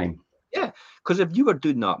that time. Yeah, because if you were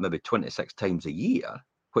doing that maybe 26 times a year,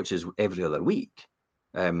 which is every other week,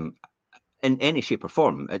 in any shape or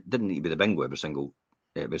form, it didn't need to be the bingo every single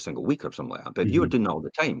week or something like that. But if you were doing that all the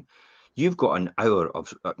time, you've got an hour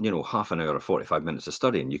of, half an hour or 45 minutes of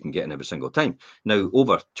studying you can get in every single time. Now,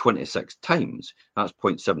 over 26 times, that's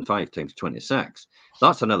 0.75 times 26.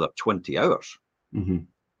 That's another 20 hours.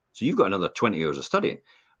 So you've got another 20 hours of studying.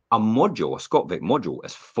 A ScotVic module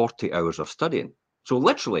is 40 hours of studying. So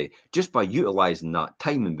literally, just by utilising that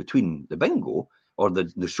time in between the bingo or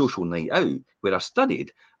the social night out where I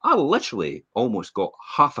studied, I literally almost got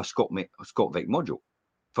half a ScotVic module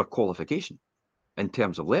for qualification in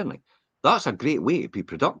terms of learning. That's a great way to be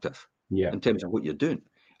productive in terms of what you're doing.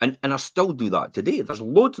 And I still do that today. There's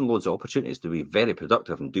loads and loads of opportunities to be very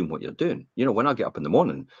productive in doing what you're doing. When I get up in the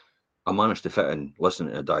morning, I manage to fit in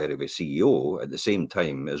listening to a diary of a CEO at the same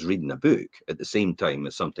time as reading a book, at the same time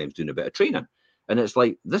as sometimes doing a bit of training. And it's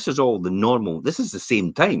like, this is all the normal. This is the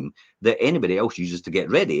same time that anybody else uses to get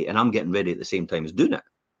ready, and I'm getting ready at the same time as doing it.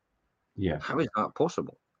 Yeah. How is that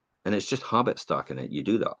possible? And it's just habit stacking it. You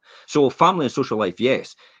do that. So family and social life,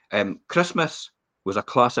 yes. Christmas was a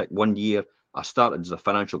classic. One year, I started as a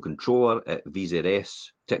financial controller at VZS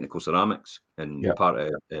Technical Ceramics and part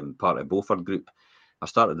of Beaufort Group. I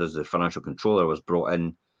started as a financial controller. I was brought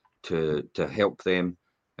in to help them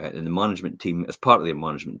in the management team. As part of the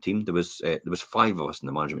management team, there was 5 of us in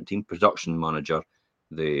the management team: production manager,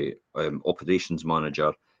 the operations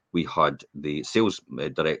manager. We had the sales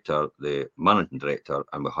director, the managing director,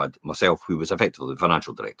 and we had myself, who was effectively the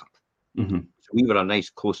financial director. So we were a nice,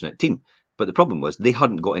 close-knit team. But the problem was they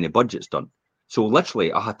hadn't got any budgets done. So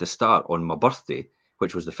literally, I had to start on my birthday,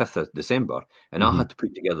 which was the 5th of December, and I had to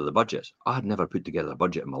put together the budgets. I had never put together a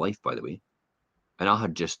budget in my life, by the way. And I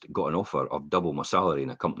had just got an offer of double my salary in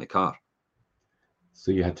a company car.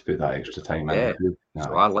 So you had to put that extra time in. Yeah.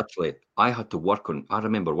 So I had to work on, I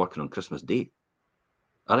remember working on Christmas Day.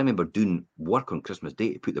 I remember doing work on Christmas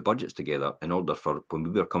Day to put the budgets together in order for when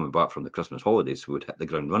we were coming back from the Christmas holidays, we would hit the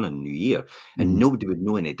ground running in New Year, and nobody would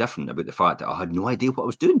know any different about the fact that I had no idea what I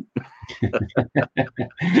was doing.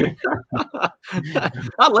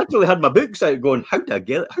 I literally had my books out going, how do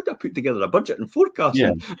I put together a budget and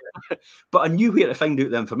forecasting? Yeah. But I knew where to find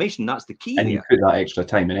out the information. That's the key. And you put that extra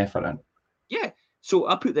time and effort in. Yeah. So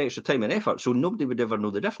I put the extra time and effort so nobody would ever know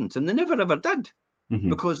the difference. And they never ever did.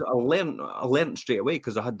 Because I learned straight away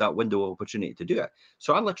because I had that window of opportunity to do it.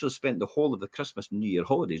 So I literally spent the whole of the Christmas and New Year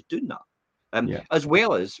holidays doing that. As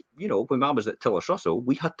well as, when I was at Tillis Russell,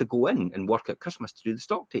 we had to go in and work at Christmas to do the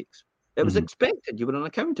stock takes. It was expected. You were an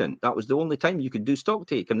accountant. That was the only time you could do stock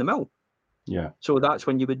take in the mill. Yeah. So that's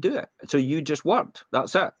when you would do it. So you just worked.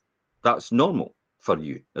 That's it. That's normal for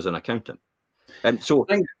you as an accountant. And so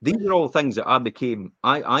these are all things that I became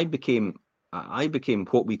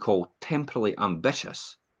what we call temporally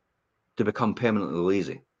ambitious to become permanently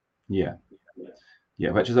lazy. Yeah.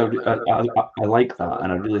 Yeah, which is I like that,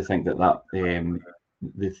 and I really think that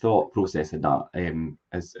the thought process in that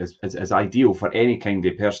is ideal for any kind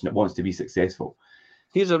of person that wants to be successful.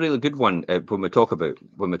 Here's a really good one when we talk about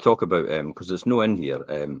because it's no in here,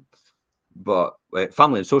 but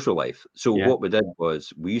family and social life. So what we did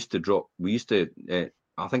was we used to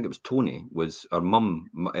I think it was Tony, was our mum,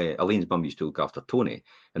 Elaine's mum used to look after Tony.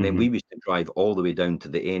 And then we used to drive all the way down to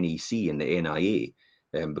the NEC and the NIA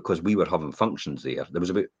because we were having functions there. There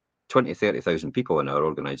was about 20,000, 30,000 people in our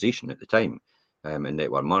organisation at the time in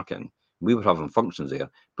network marketing. We were having functions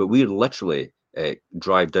there, but we'd literally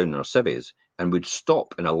drive down in our civvies and would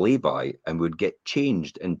stop in a lay-by and would get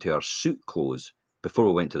changed into our suit clothes before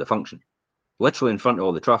we went to the function. Literally in front of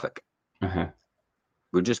all the traffic.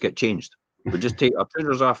 We'd just get changed. We'd just take our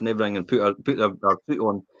trousers off and everything and put our suit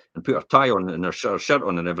on and put our tie on and our shirt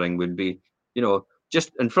on and everything would be,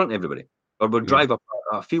 just in front of everybody. Or we'd drive up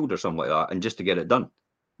a field or something like that and just to get it done.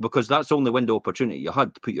 Because that's the only window opportunity you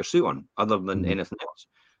had to put your suit on other than anything else.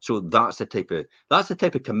 So that's the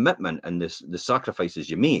type of commitment and the sacrifices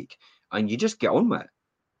you make, and you just get on with it.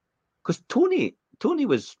 Because Tony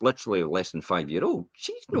was literally less than 5 years old.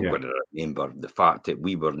 She's not going to remember the fact that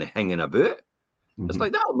we were hanging about. It's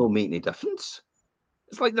like, that'll not make any difference.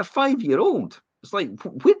 It's like they're 5 years old. It's like,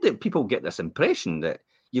 where do people get this impression that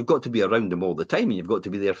you've got to be around them all the time and you've got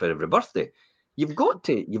to be there for every birthday? You've got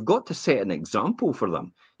to set an example for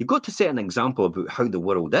them. You've got to set an example about how the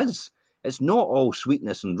world is. It's not all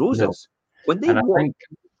sweetness and roses. No.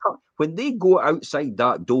 When they go outside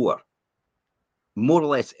that door, more or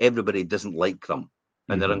less everybody doesn't like them,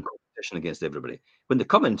 and they're in competition against everybody. When they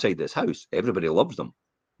come inside this house, everybody loves them.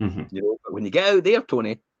 But when you get out there,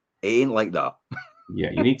 Tony, it ain't like that. Yeah,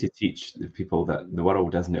 you need to teach the people that the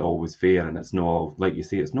world isn't always fair, and it's not, like you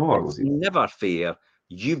say, it's not always. It's never fair.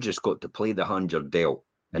 You've just got to play the hand you're dealt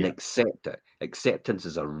and accept it. Acceptance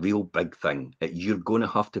is a real big thing. You're going to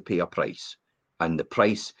have to pay a price, and the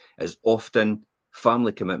price is often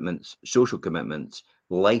family commitments, social commitments,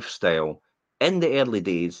 lifestyle. In the early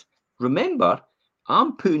days, remember,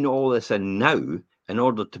 I'm putting all this in now in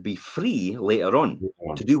order to be free later on,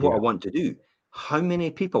 to do what I want to do. How many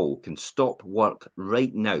people can stop work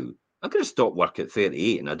right now? I could have stopped work at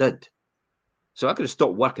 38 and I did. So I could have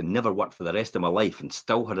stopped work and never worked for the rest of my life and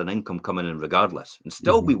still had an income coming in regardless and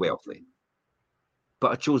still be wealthy.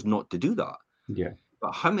 But I chose not to do that. Yeah.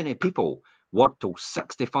 But how many people work till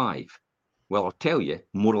 65? Well, I'll tell you,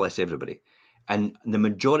 more or less everybody. And the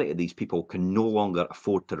majority of these people can no longer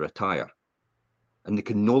afford to retire. And they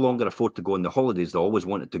can no longer afford to go on the holidays they always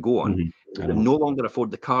wanted to go on. They can no longer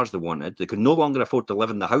afford the cars they wanted. They can no longer afford to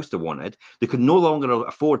live in the house they wanted. They can no longer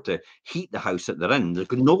afford to heat the house that they're in. They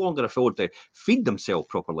can no longer afford to feed themselves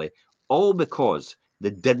properly, all because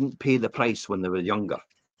they didn't pay the price when they were younger.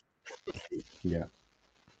 Yeah.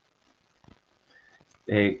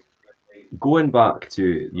 Going back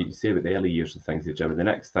to, you say about the early years of things, Jim, the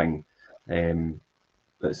next thing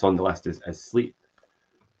that's on the list is sleep.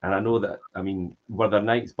 And I know that, were there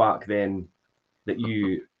nights back then that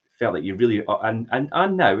you felt like you really,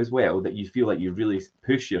 and now as well, that you feel like you really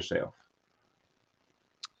push yourself?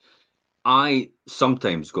 I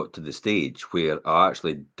sometimes got to the stage where I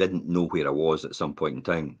actually didn't know where I was at some point in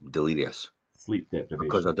time, delirious. Sleep deprivation.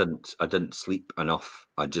 Because I didn't sleep enough.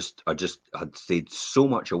 I just had stayed so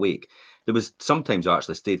much awake. There was sometimes I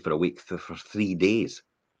actually stayed for a week for 3 days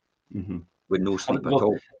with no sleep at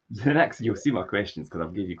all. The next, you'll see my questions because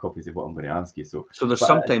I've gave you copies of what I'm going to ask you. So there's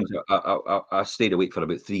sometimes I stayed awake for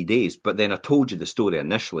about 3 days, but then I told you the story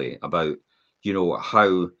initially about,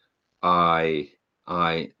 how I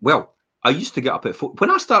used to get up at 4.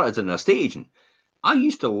 When I started as an estate agent, I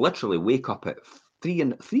used to literally wake up at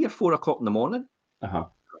 3 or 4 o'clock in the morning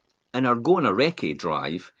and I'd go on a recce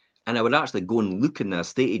drive, and I would actually go and look in the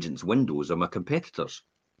estate agent's windows of my competitors.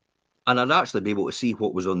 And I'd actually be able to see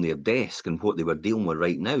what was on their desk and what they were dealing with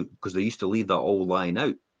right now, because they used to leave that all lying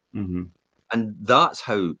out. Mm-hmm. And that's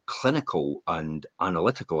how clinical and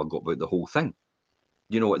analytical I got about the whole thing.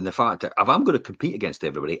 You know, and the fact that if I'm going to compete against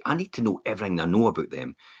everybody, I need to know everything I know about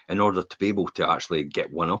them in order to be able to actually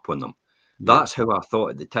get one up on them. Yeah. That's how I thought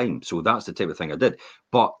at the time. So that's the type of thing I did.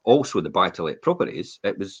 But also the buy-to-let properties,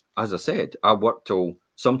 it was, as I said, I worked till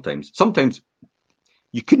sometimes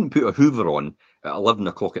you couldn't put a Hoover on at 11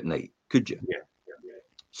 o'clock at night, could you? Yeah.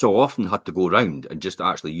 So I often had to go around and just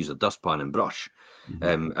actually use a dustpan and brush.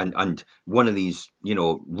 Mm-hmm. And one of these, you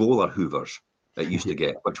know, roller hoovers that used to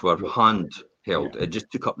get, which were hand held, it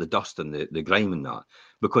just took up the dust and the grime and that,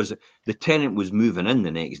 because the tenant was moving in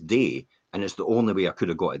the next day, and it's the only way I could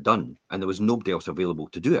have got it done, and there was nobody else available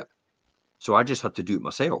to do it. So I just had to do it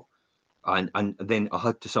myself. And then I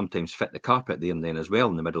had to sometimes fit the carpet there and then as well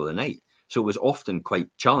in the middle of the night. So it was often quite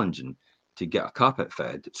challenging to get a carpet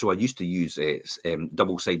fitted. So I used to use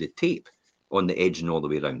double-sided tape on the edge and all the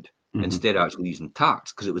way around, Mm-hmm. instead of actually using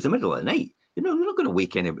tacks, because it was the middle of the night. You know, you're not going to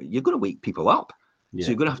wake anybody. You're going to wake people up. Yeah.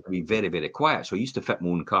 So you're going to have to be very, very quiet. So I used to fit my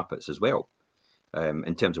own carpets as well,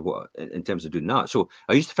 in terms of doing that. So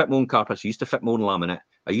I used to fit my own carpets. I used to fit my own laminate.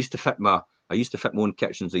 I used to fit my own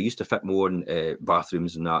kitchens. I used to fit my own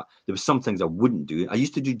bathrooms and that. There was some things I wouldn't do. I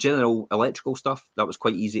used to do general electrical stuff. That was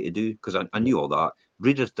quite easy to do because I knew all that.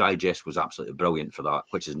 Reader's Digest was absolutely brilliant for that,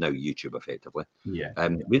 which is now YouTube effectively. Yeah.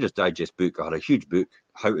 Reader's Digest book, I had a huge book,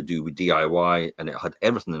 how to do with DIY, and it had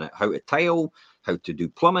everything in it: how to tile, how to do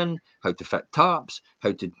plumbing, how to fit taps,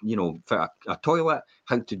 how to, you know, fit a toilet,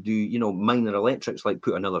 how to do, you know, minor electrics like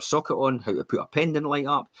put another socket on, how to put a pendant light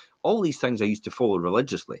up. All these things I used to follow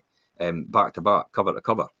religiously, back to back, cover to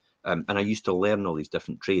cover. And I used to learn all these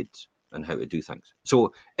different trades and how to do things.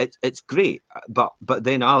 So it's great. But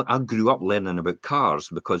then I grew up learning about cars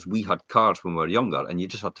because we had cars when we were younger, and you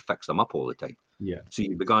just had to fix them up all the time. Yeah. So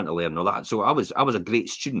you began to learn all that. So I was a great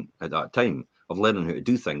student at that time of learning how to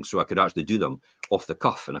do things, so I could actually do them off the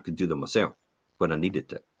cuff, and I could do them myself when I needed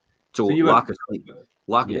to. So lack of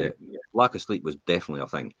sleep was definitely a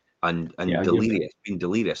thing. And delirious, being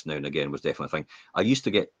delirious now and again was definitely a thing. I used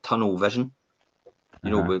to get tunnel vision,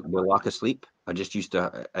 you know, with lack of sleep. I just used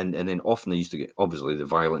to, and then often I used to get, obviously, the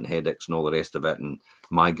violent headaches and all the rest of it, and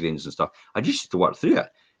migraines and stuff. I just used to work through it.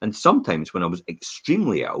 And sometimes when I was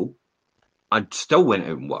extremely ill, I still went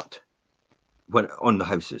out and worked on the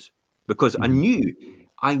houses, because I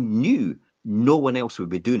knew no one else would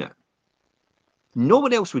be doing it. No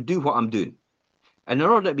one else would do what I'm doing. And in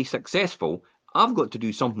order to be successful, I've got to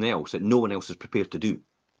do something else that no one else is prepared to do.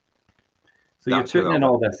 So you're putting in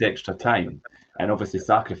all this extra time and obviously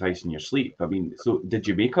sacrificing your sleep. I mean, so did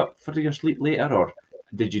you make up for your sleep later, or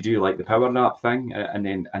did you do like the power nap thing and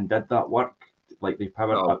did that work? Like the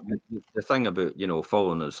power nap? The thing about, you know,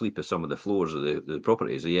 falling asleep at some of the floors of the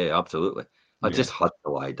properties, yeah, absolutely. I just had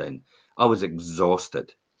to lie down. I was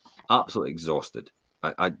exhausted, absolutely exhausted.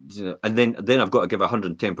 You know, and then I've got to give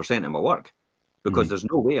 110% in my work, because there's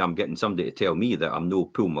no way I'm getting somebody to tell me that I'm no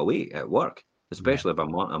pulling my weight at work, especially if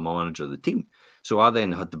I'm a manager of the team. So I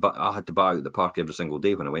then had to buy out the park every single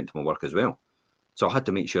day when I went to my work as well. So I had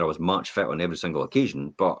to make sure I was match fit on every single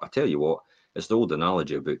occasion. But I tell you what, it's the old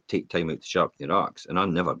analogy about take time out to sharpen your axe, and I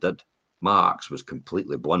never did. My axe was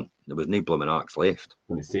completely blunt. There was no blooming axe left.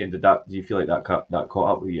 When you say, do you feel like that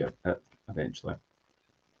caught up with you eventually?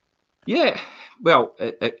 Yeah, well,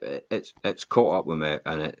 it's caught up with me,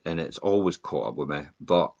 and it's always caught up with me.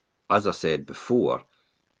 But as I said before,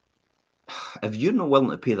 if you're not willing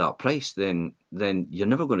to pay that price, then you're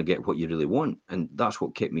never going to get what you really want, and that's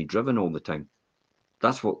what kept me driven all the time.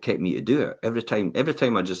 That's what kept me to do it every time. Every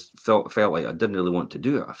time I just felt like I didn't really want to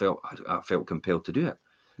do it, I felt compelled to do it.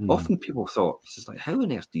 Often people thought, it's just like, how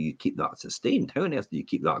on earth do you keep that sustained? How on earth do you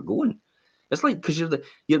keep that going? It's like, because you're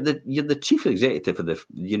the chief executive of the,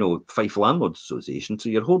 you know, Fife Landlords Association, so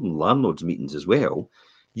you're holding landlords meetings as well.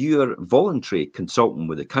 You're voluntary consulting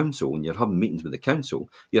with the council, and you're having meetings with the council.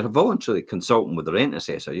 You're voluntarily consulting with the rent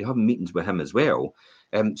assessor. You're having meetings with him as well.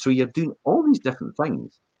 So you're doing all these different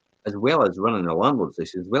things, as well as running a landlord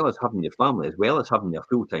association, as well as having your family, as well as having your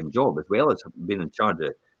full-time job, as well as being in charge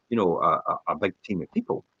of, you know, a big team of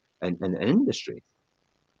people in an industry,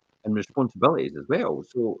 and responsibilities as well.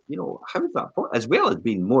 So, you know, how is that, as well as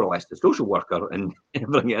being more or less the social worker and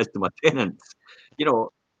everything it is to my tenants, you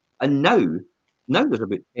know? And now there's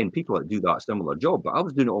about 10 people that do that similar job, but I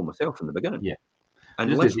was doing it all myself in the beginning. Yeah.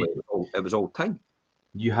 And literally, it was all time.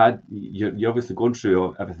 You're obviously going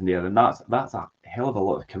through everything there, and that's a hell of a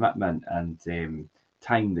lot of commitment and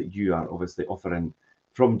time that you are obviously offering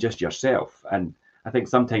from just yourself. And I think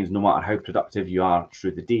sometimes, no matter how productive you are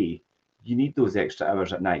through the day, you need those extra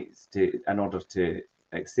hours at night in order to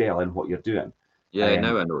excel in what you're doing. Yeah,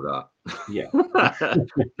 now I know that. Yeah.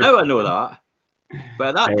 Now I know that. But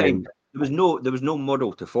at that time, there was no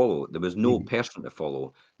model to follow. There was no person to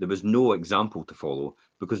follow. There was no example to follow,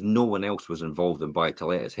 because no one else was involved in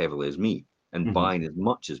buy-to-let as heavily as me, and buying as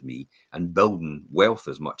much as me, and building wealth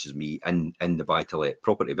as much as me in the buy-to-let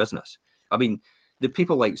property business. I mean, the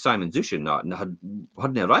people like Simon Zushin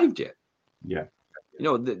hadn't arrived yet. Yeah. You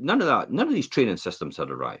know, none of these training systems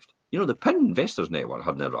had arrived. You know, the PIN Investors Network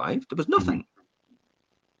hadn't arrived. There was nothing.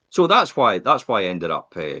 So that's why I ended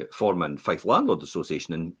up forming Fife Landlord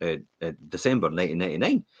Association in December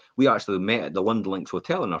 1999. We actually met at the London Links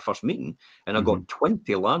Hotel in our first meeting, and I got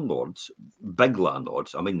 20 landlords, big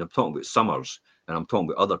landlords. I mean, I'm talking about Summers, and I'm talking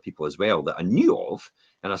about other people as well that I knew of.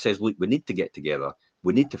 And I says, look, we need to get together.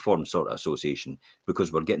 We need to form sort of association,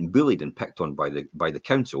 because we're getting bullied and picked on by the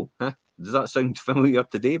council. Huh? Does that sound familiar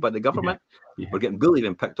today, by the government? Yeah. We're getting bullied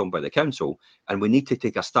and picked on by the council, and we need to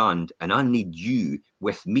take a stand, and I need you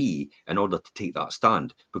with me in order to take that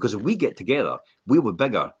stand. Because if we get together, we'll be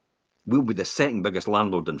bigger. We'll be the second biggest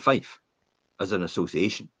landlord in Fife as an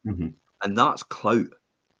association. And that's clout.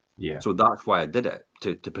 Yeah. So that's why I did it,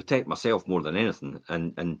 to protect myself more than anything.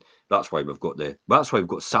 And that's why we've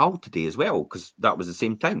got Sal today as well, because that was the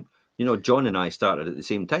same time. You know, John and I started at the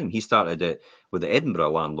same time. He started it with the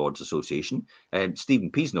Edinburgh Landlords Association, and Stephen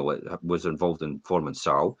Peasnell was involved in forming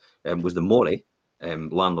Sal, and was the Moray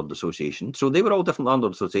Landlord Association. So they were all different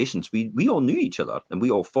landlord associations. We all knew each other, and we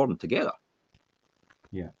all formed together.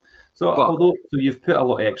 Yeah. So you've put a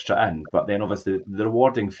lot extra in, but then obviously the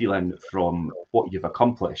rewarding feeling from what you've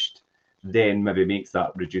accomplished then maybe makes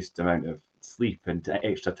that reduced amount of sleep and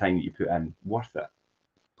extra time that you put in worth it.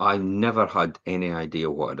 I never had any idea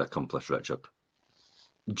what I'd accomplished, Richard.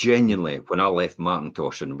 Genuinely, when I left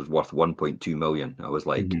Macintosh and it was worth 1.2 million, I was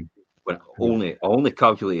like, when I only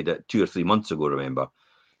calculated it 2 or 3 months ago, remember?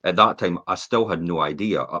 At that time, I still had no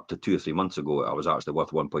idea up to 2 or 3 months ago I was actually worth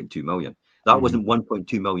 1.2 million. That wasn't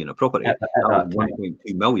 1.2 million of property. That was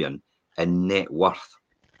 1.2 million in net worth,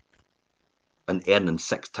 and earning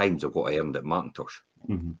 6 times of what I earned at Macintosh.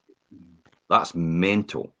 That's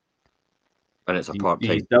mental. And it's a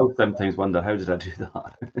part-time. You still sometimes wonder, how did I do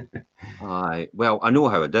that? Well, I know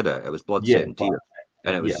how I did it. It was blood, sweat, and tears.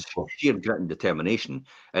 And it was sheer grit and determination.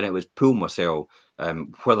 And it was pull myself,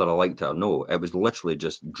 whether I liked it or no. It was literally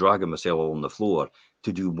just dragging myself on the floor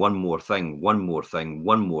to do one more thing, one more thing,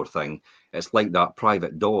 one more thing. It's like that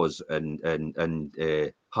Private Dawes and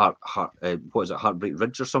what is it, Heartbreak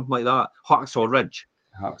Ridge or something like that? Hacksaw Ridge.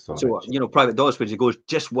 So, you know, Private Dawes, where he goes,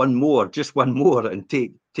 just one more, and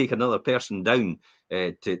take another person down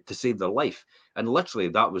to save their life. And literally,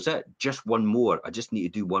 that was it. Just one more. I just need to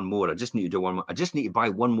do one more. I just need to do one more. I just need to buy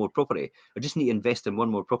one more property. I just need to invest in one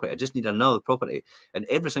more property. I just need another property. And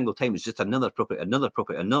every single time, it's just another property, another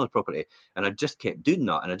property, another property. And I just kept doing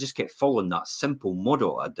that. And I just kept following that simple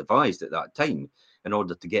model I devised at that time in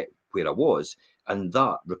order to get where I was. And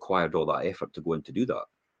that required all that effort to go in to do that.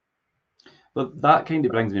 Well, that kind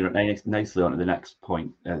of brings me nicely on to the next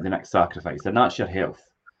point, the next sacrifice, and that's your health.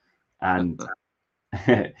 And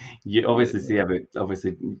you obviously say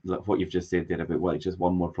about what you've just said there about just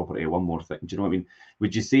one more property, one more thing. Do you know what I mean?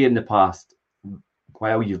 Would you say in the past,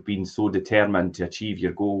 while you've been so determined to achieve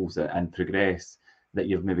your goals and progress, that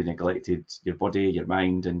you've maybe neglected your body, your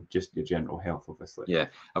mind, and just your general health, obviously? Yeah,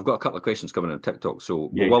 I've got a couple of questions coming on TikTok, so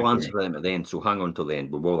we'll answer them at the end. So hang on till the end.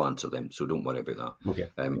 We will answer them, so don't worry about that. Okay.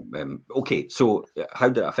 Okay. So how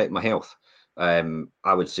did it affect my health? I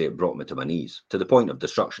would say it brought me to my knees, to the point of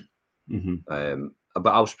destruction. But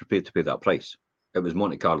I was prepared to pay that price. It was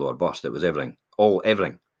Monte Carlo or bust. It was everything.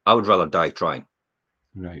 Everything. I would rather die trying.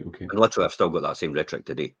 Right. Okay. And literally, I've still got that same rhetoric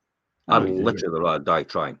today. I'd literally rather die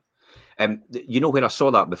trying. You know where I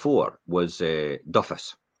saw that before was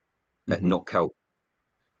Duffus at Knockhill.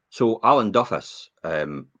 So Alan Duffus,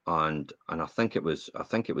 and I think it was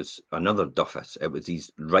another Duffus. It was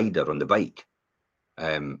his rider on the bike.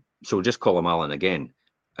 So just call him Alan again.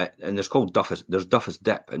 And there's called Duffus. There's Duffus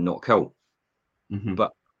Dip at Knockhill.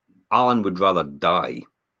 But Alan would rather die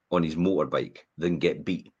on his motorbike than get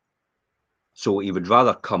beat. So he would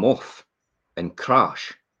rather come off and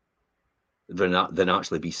crash than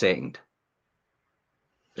actually be second.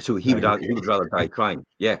 So he would rather die trying.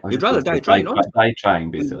 Yeah, he'd rather die trying. Die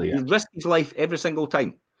trying, basically. He'd risk his life every single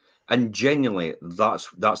time. And genuinely, that's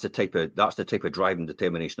the type of drive and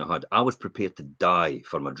determination I had. I was prepared to die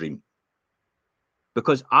for my dream,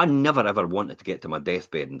 because I never ever wanted to get to my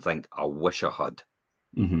deathbed and think, I wish I had.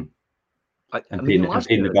 And paying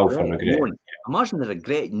the bill for regret. Imagine the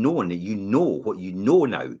regret knowing that you know what you know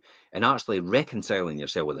now, and actually reconciling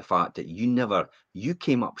yourself with the fact that you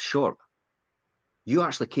came up short. You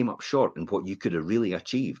actually came up short in what you could have really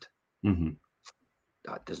achieved. Mm-hmm.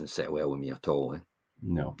 That doesn't sit well with me at all.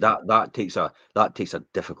 No. That takes a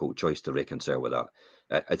difficult choice to reconcile with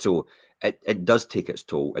that. So it does take its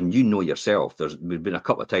toll, and you know yourself. There's been a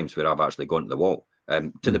couple of times where I've actually gone to the wall,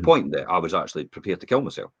 to the point that I was actually prepared to kill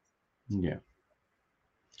myself. Yeah.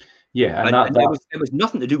 Yeah, and it was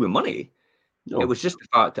nothing to do with money. No. It was just the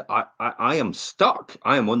fact that I am stuck.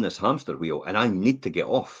 I am on this hamster wheel, and I need to get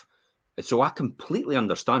off. And so I completely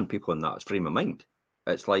understand people in that frame of mind.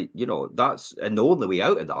 It's like, and the only way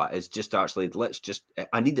out of that is just actually,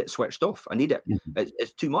 I need it switched off. I need it. Mm-hmm.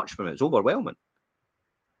 It's too much for me. It's overwhelming.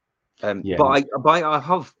 Yeah.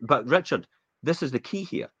 But Richard, this is the key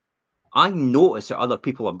here. I notice that other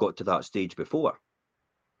people have got to that stage before.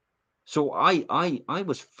 So I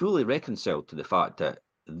was fully reconciled to the fact that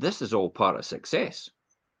this is all part of success.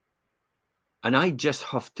 And I just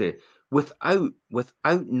have to, without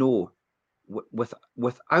that,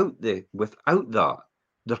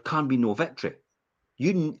 there can be no victory.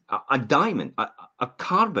 A diamond, a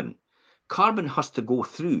carbon has to go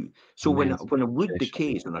through. So when a wood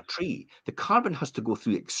decays on a tree, the carbon has to go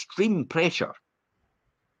through extreme pressure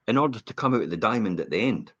in order to come out of the diamond at the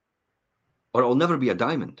end, or it'll never be a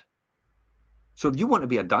diamond. So if you want to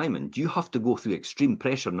be a diamond, you have to go through extreme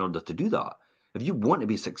pressure in order to do that. If you want to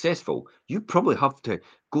be successful, you probably have to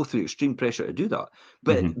go through extreme pressure to do that.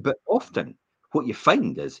 But often what you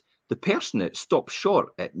find is the person that stops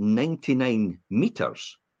short at 99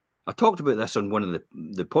 meters. I talked about this on one of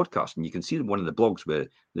the podcasts, and you can see one of the blogs with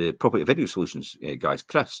the Property Video Solutions guys,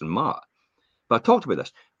 Chris and Matt. But I talked about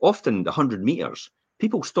this. Often the 100 meters,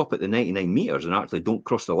 people stop at the 99 meters and actually don't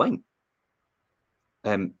cross the line.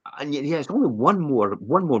 And yeah, it's only one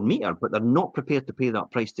more meter, but they're not prepared to pay that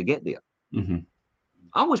price to get there. Mm-hmm.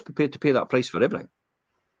 I was prepared to pay that price for everything,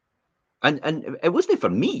 and it wasn't for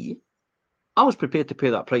me. I was prepared to pay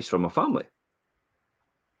that price for my family,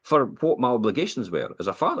 for what my obligations were as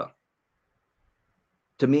a father,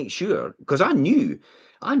 to make sure, because I knew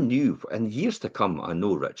in years to come. I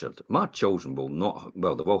know, Richard, my children will not.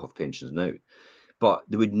 Well, they will have pensions now. But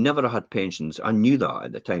they would never have had pensions. I knew that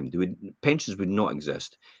at the time. Pensions would not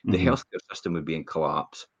exist. The healthcare system would be in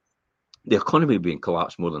collapse. The economy would be in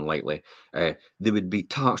collapse more than likely. They would be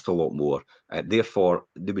taxed a lot more. Therefore,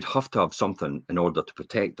 they would have to have something in order to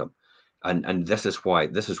protect them. And this is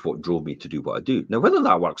what drove me to do what I do. Now, whether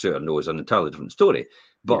that works out or no is an entirely different story.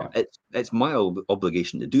 But it's my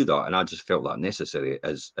obligation to do that, and I just felt that necessary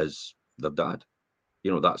as their dad.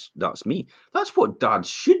 That's me. That's what dads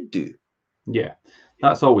should do. Yeah,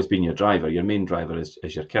 that's always been your driver. Your main driver is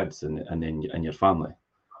your kids and your family.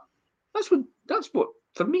 That's what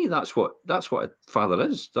for me. That's what a father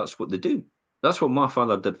is. That's what they do. That's what my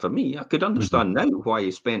father did for me. I could understand now why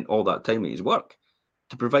he spent all that time at his work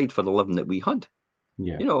to provide for the living that we had.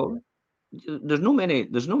 Yeah, there's no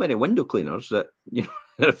many window cleaners that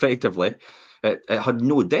effectively it had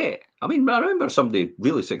no debt. I mean, I remember somebody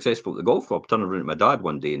really successful at the golf club turning around to my dad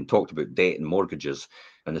one day and talked about debt and mortgages.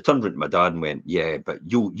 And they turned around to my dad and went, "Yeah, but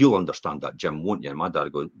you'll understand that, Jim, won't you?" And my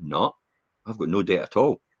dad goes, "No, I've got no debt at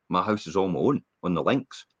all. My house is all my own on the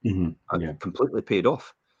links. I'm completely paid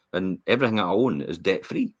off, and everything I own is debt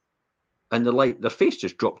free." And their face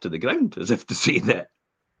just dropped to the ground as if to say that,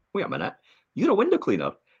 "Wait a minute, you're a window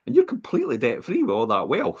cleaner and you're completely debt free with all that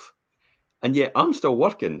wealth, and yet I'm still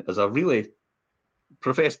working as a really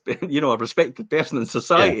professed, a respected person in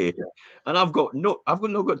society, and I've got two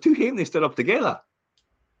halfpennies stood up together."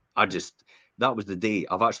 That was the day.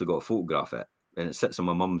 I've actually got a photograph of it, and it sits on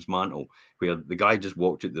my mum's mantle, where the guy just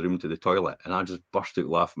walked out the room to the toilet, and I just burst out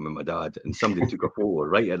laughing with my dad, and somebody took a photo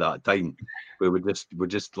right at that time, where it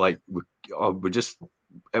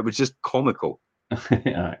was just comical.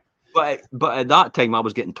 But at that time, I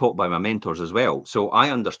was getting taught by my mentors as well, so I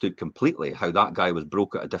understood completely how that guy was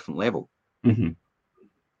broke at a different level.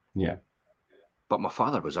 Yeah, but my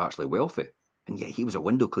father was actually wealthy, and yet he was a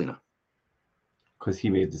window cleaner. Because he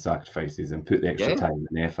made the sacrifices and put the extra time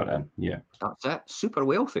and effort in. Yeah. That's it. Super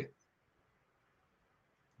wealthy.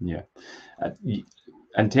 Yeah.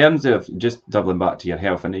 In terms of just doubling back to your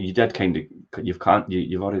health, and you did you've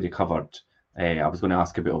already covered. I was going to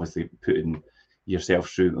ask about obviously putting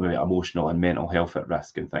yourself through emotional and mental health at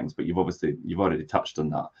risk and things, but you've already touched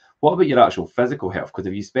on that. What about your actual physical health? Because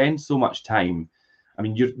if you spend so much time, I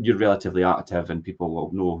mean, you're relatively active, and people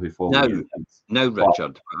will know who follow you. Now,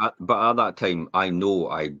 Richard, but at that time, I know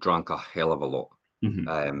I drank a hell of a lot.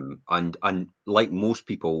 And like most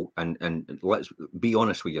people, and let's be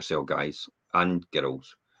honest with yourself, guys. and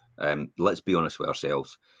girls, let's be honest with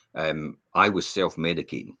ourselves. I was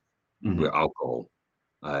self-medicating with alcohol.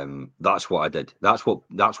 That's what I did. That's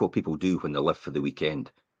what people do when they live for the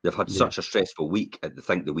weekend. They've had such a stressful week, and they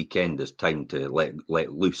think the weekend is time to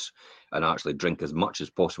let loose and actually drink as much as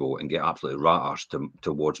possible and get absolutely rat-arsed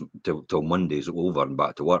till Monday's over and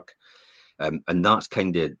back to work. And that's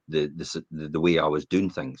kind of the way I was doing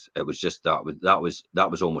things. It was just that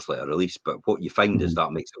was almost like a release. But what you find is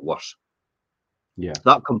that makes it worse. Yeah,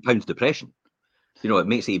 that compounds depression. It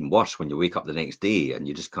makes it even worse when you wake up the next day and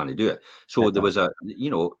you just can't do it. So there was I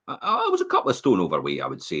was a couple of stone overweight, I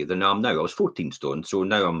would say, than I am now. I was 14 stone, so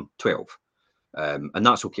now I'm 12. And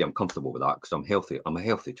that's okay. I'm comfortable with that because I'm healthy. I'm a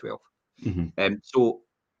healthy 12. So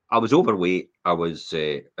I was overweight. I was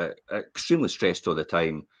extremely stressed all the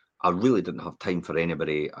time. I really didn't have time for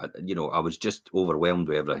anybody. I was just overwhelmed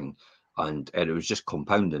with everything. And it was just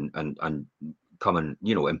compounding and coming,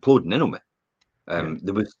 imploding in on me.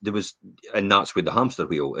 There was, and that's with the hamster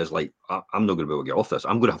wheel is like, I'm not going to be able to get off this.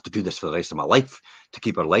 I'm going to have to do this for the rest of my life to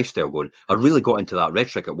keep our lifestyle going. I really got into that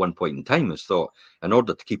rhetoric at one point in time. Is thought, in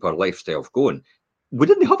order to keep our lifestyle going, we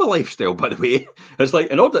didn't have a lifestyle, by the way. It's like,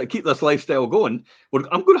 in order to keep this lifestyle going,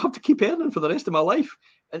 I'm going to have to keep earning for the rest of my life.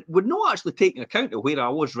 And we're not actually taking account of where I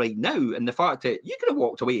was right now and the fact that you could have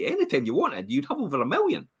walked away anytime you wanted. You'd have over $1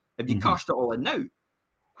 million if you cashed it all in now.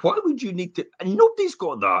 Why would you need to? And nobody's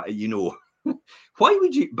got that, Why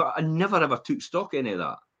would you? But I never ever took stock in any of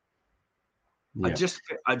that. Yeah.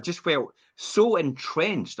 I just felt so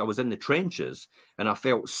entrenched. I was in the trenches, and I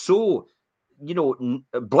felt so,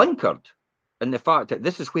 blinkered in the fact that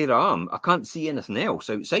this is where I am. I can't see anything else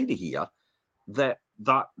outside of here. That's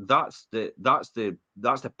the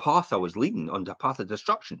path I was leading on, the path of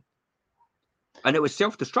destruction, and it was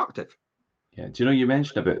self-destructive. Yeah, do you know, you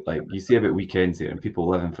mentioned about, like, you say about weekends here and people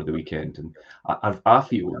living for the weekend, and I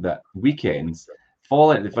feel that weekends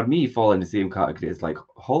fall in the same category as like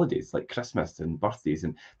holidays, like Christmas and birthdays,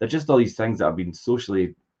 and they're just all these things that have been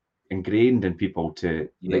socially ingrained in people to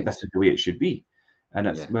like, this is the way it should be. And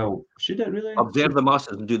it's well, should it really? Observe the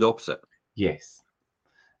masses and do the opposite. Yes.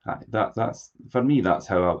 That's for me. That's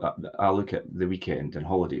how I look at the weekend and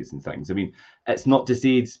holidays and things. I mean, it's not to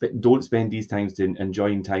say don't spend these times to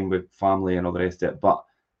enjoying time with family and all the rest of it, but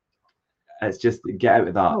it's just get out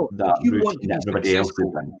of that routine that everybody else is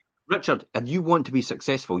in. Richard, if you want to be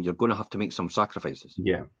successful, you're going to have to make some sacrifices.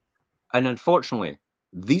 Yeah. And unfortunately,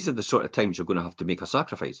 these are the sort of times you're going to have to make a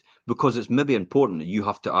sacrifice, because it's maybe important that you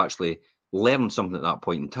have to actually learn something at that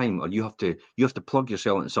point in time, or you have to plug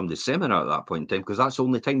yourself into somebody's seminar at that point in time, because that's the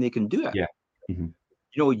only time they can do it. Yeah.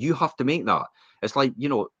 You have to make that. It's like,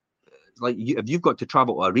 if you've got to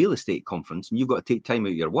travel to a real estate conference and you've got to take time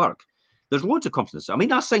out of your work, there's loads of conferences. I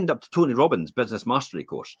mean, I signed up to Tony Robbins' Business Mastery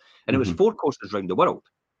course, and it was 4 courses around the world,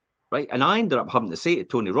 right? And I ended up having to say to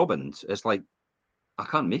Tony Robbins, it's like, I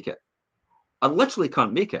can't make it. I literally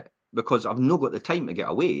can't make it, because I've not got the time to get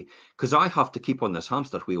away, because I have to keep on this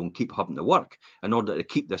hamster wheel and keep having to work in order to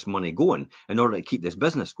keep this money going, in order to keep this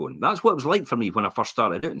business going. That's what it was like for me when I first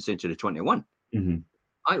started out in Century 21.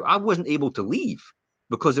 I wasn't able to leave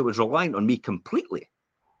because it was reliant on me completely.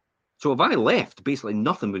 So if I left, basically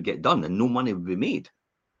nothing would get done and no money would be made.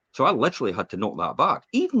 So I literally had to knock that back,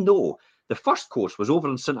 even though the first course was over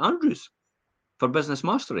in St. Andrews for Business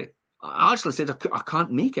Mastery. I actually said, I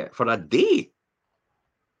can't make it for a day.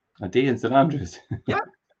 A day in St. Andrews? Yeah.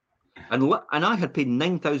 And I had paid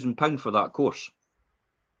 £9,000 for that course.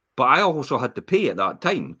 But I also had to pay at that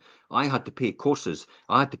time. I had to pay courses.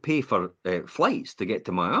 I had to pay for flights to get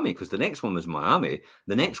to Miami, because the next one was Miami.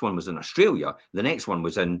 The next one was in Australia. The next one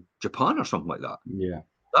was in Japan or something like that. Yeah.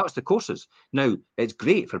 That was the courses. Now, it's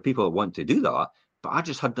great for people that want to do that, but I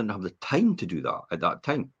just didn't have the time to do that at that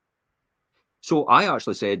time. So I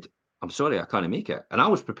actually said, I'm sorry, I can't make it. And I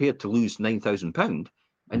was prepared to lose £9,000.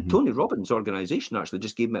 And Tony Robbins' organization actually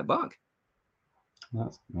just gave me it back.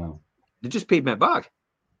 Wow. They just paid me it back.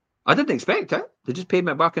 I didn't expect it. They just paid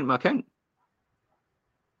me it back into my account.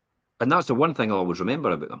 And that's the one thing I'll always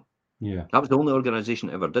remember about them. Yeah. That was the only organization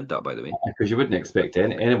that ever did that, by the way. Because you wouldn't expect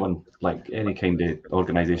anyone, like any kind of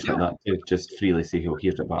organization like that, to just freely say he'll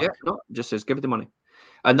hear it back. Yeah, no, just says give it the money.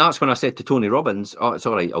 And that's when I said to Tony Robbins, oh, it's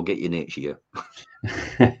all right, I'll get you next year.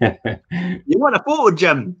 You want a photo,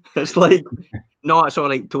 Jim? It's like, no, it's all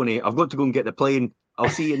right, Tony. I've got to go and get the plane. I'll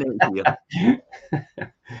see you next year.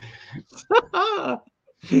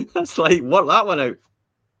 That's like, work that one out.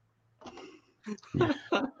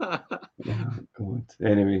 God.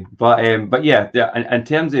 Anyway, but yeah, in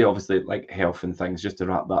terms of obviously like health and things, just to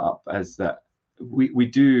wrap that up, is that we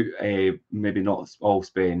do maybe not all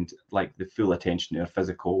spend like the full attention to our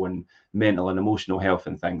physical and mental and emotional health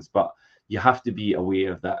and things, but you have to be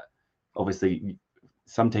aware that obviously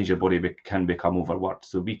sometimes your body can become overworked,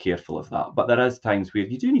 so be careful of that. But there is times where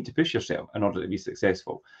you do need to push yourself in order to be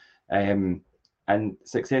successful. And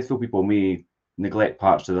successful people may neglect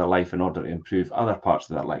parts of their life in order to improve other parts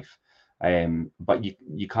of their life. But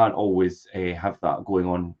you can't always have that going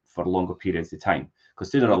on for longer periods of time, because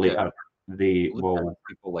sooner or later they will.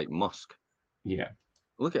 People like Musk. Yeah.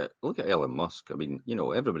 Look at Elon Musk. I mean,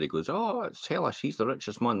 everybody goes, "Oh, it's hellish. He's the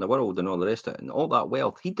richest man in the world," and all the rest of it, and all that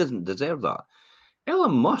wealth. He doesn't deserve that.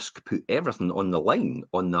 Elon Musk put everything on the line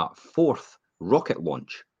on that 4th rocket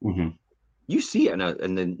launch. Mm-hmm. You see it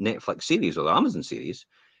in the Netflix series or the Amazon series,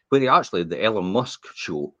 where the Elon Musk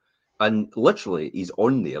show, and literally he's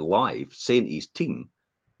on there live saying to his team,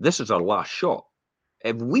 "This is our last shot.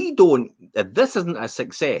 If this isn't a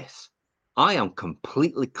success, I am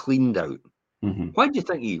completely cleaned out." Mm-hmm. Why do you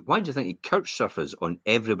think he couch surfers on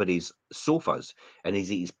everybody's sofas, and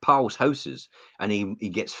he's at his pals' houses, and he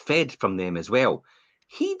gets fed from them as well?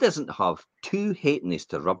 He doesn't have two halfpennies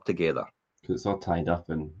to rub together. It's all tied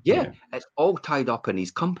up in. Yeah, it's all tied up in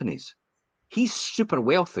his companies. He's super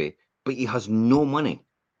wealthy, but he has no money.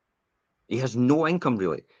 He has no income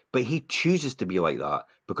really, but he chooses to be like that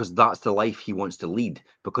because that's the life he wants to lead,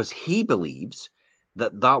 because he believes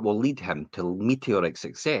that will lead him to meteoric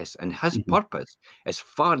success, and his purpose is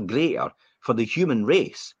far greater for the human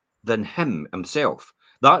race than himself.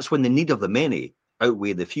 That's when the need of the many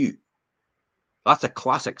outweigh the few. That's a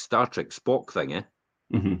classic Star Trek Spock thing,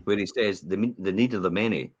 where he says the need of the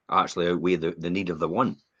many actually outweigh the need of the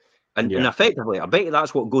one. And effectively, I bet you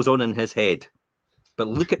that's what goes on in his head. But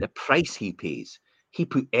look at the price he pays. He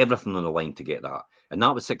put everything on the line to get that. And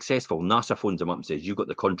that was successful. NASA phones him up and says, "You got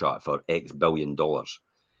the contract for X billion dollars."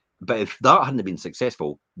 But if that hadn't been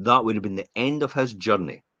successful, that would have been the end of his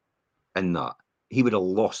journey in that. He would have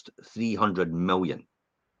lost 300 million.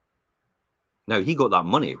 Now, he got that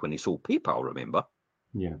money when he sold PayPal, remember?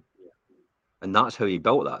 Yeah. And that's how he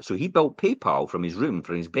built that. So he built PayPal from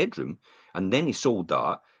his bedroom, and then he sold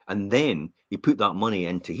that, and then he put that money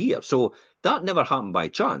into here. So that never happened by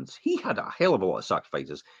chance. He had a hell of a lot of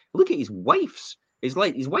sacrifices. Look at his wife's. It's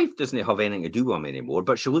like his wife doesn't have anything to do with him anymore,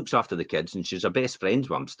 but she looks after the kids, and she's her best friends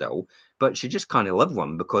with him still, but she just can't live with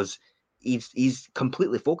him because he's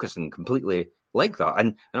completely focused and completely like that.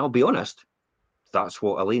 And I'll be honest, that's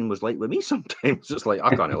what Elaine was like with me sometimes. It's like,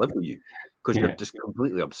 I can't live with you because you're just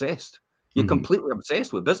completely obsessed. You're completely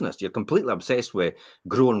obsessed with business. You're completely obsessed with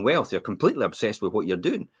growing wealth. You're completely obsessed with what you're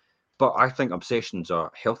doing. But I think obsession's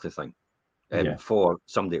a healthy thing for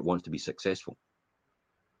somebody that wants to be successful.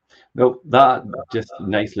 Well, that just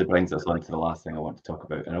nicely brings us on to the last thing I want to talk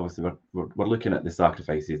about. And obviously, we're looking at the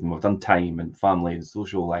sacrifices, and we've done time and family and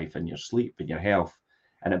social life and your sleep and your health.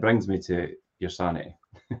 And it brings me to your sanity.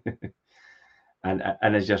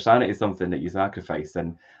 And is your sanity something that you sacrifice?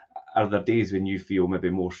 And are there days when you feel maybe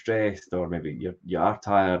more stressed, or maybe you are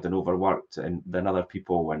tired and overworked than other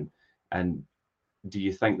people? And do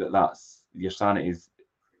you think that that's your sanity is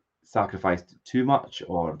sacrificed too much,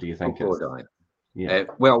 or do you think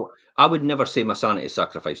well, I would never say my sanity is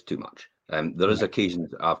sacrificed too much. There is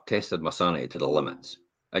occasions I've tested my sanity to the limits,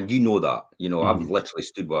 and you know that. I've literally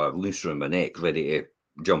stood with a noose around my neck, ready to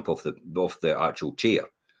jump off the actual chair.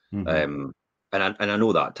 And I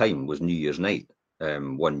know that time was New Year's night,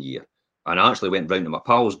 1 year, and I actually went round to my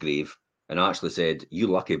pal's grave and I actually said, "You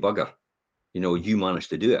lucky bugger, you managed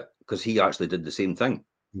to do it," because he actually did the same thing.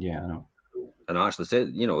 Yeah, I know. And I actually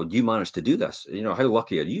said, "You managed to do this. How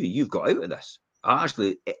lucky are you? You've got out of this." I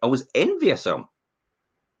was envious of him,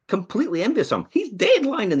 completely envious of him. He's dead,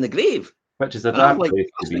 lying in the grave, which is a dark place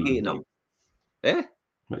to be. Him.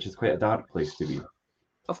 Which is quite a dark place to be.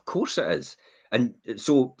 Of course it is. And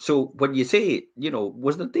so when you say,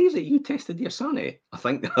 was there days that you tested your sanity? I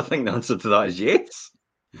think the answer to that is yes.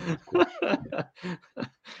 I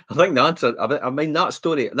think the answer. I mean, that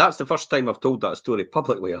story. That's the first time I've told that story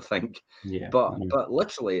publicly, I think. Yeah. But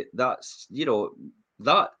literally, that's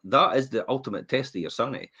that is the ultimate test of your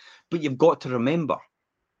sanity. But you've got to remember,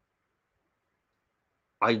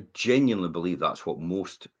 I genuinely believe that's what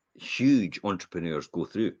most huge entrepreneurs go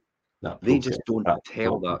through. They just don't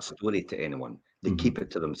tell that story to anyone. They keep it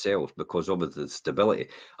to themselves because of the stability.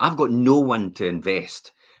 I've got no one to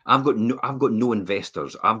invest. I've got no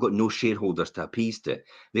investors. I've got no shareholders to appease to.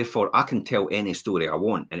 Therefore, I can tell any story I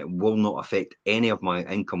want, and it will not affect any of my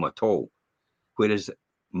income at all. Whereas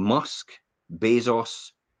Musk,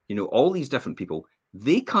 Bezos, all these different people,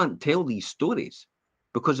 they can't tell these stories.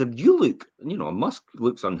 Because if you look, Musk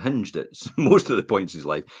looks unhinged at most of the points in his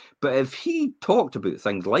life. But if he talked about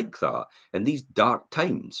things like that in these dark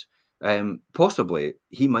times, possibly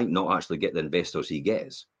he might not actually get the investors he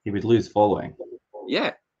gets. He would lose following.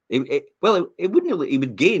 Yeah. It wouldn't. He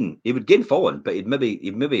would gain following, but he'd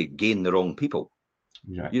maybe gain the wrong people.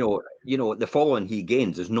 Right. You know, the following he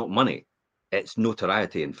gains is not money; it's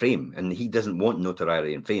notoriety and fame, and he doesn't want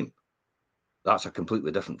notoriety and fame. That's a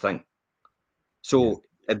completely different thing. So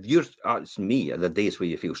if you're, it's me, the days where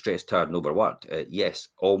you feel stressed, tired, and overworked, yes,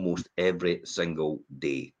 almost every single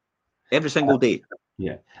day. Every single day.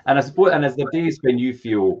 Yeah. And I suppose, and as the days when you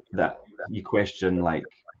feel that you question like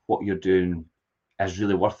what you're doing is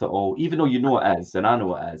really worth it all, even though you know it is, and I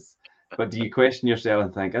know it is, but do you question yourself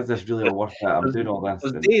and think, is this really all worth it? I'm doing all this.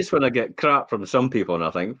 There's days when I get crap from some people and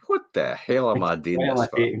I think, what the hell am I doing Why am this I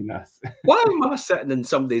for? hating this? Why am I sitting in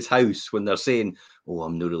somebody's house when they're saying, oh,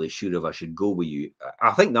 I'm not really sure if I should go with you?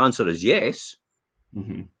 I think the answer is yes.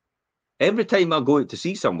 Mhm. Every time I go out to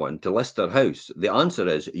see someone to list their house, the answer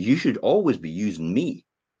is you should always be using me,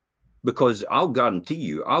 because I'll guarantee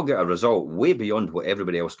you I'll get a result way beyond what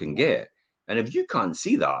everybody else can get. And if you can't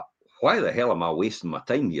see that, why the hell am I wasting my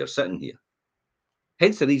time here sitting here?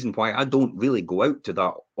 Hence the reason why I don't really go out to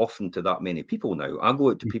that often to that many people now. I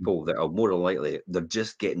go out to people that are more likely they're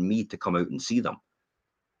just getting me to come out and see them.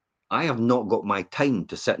 I have not got my time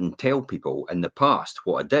to sit and tell people. In the past,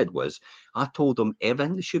 what I did was I told them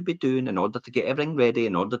everything they should be doing in order to get everything ready,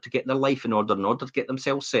 in order to get their life in order to get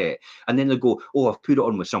themselves set. And then they go, oh, I've put it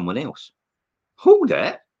on with someone else. Hold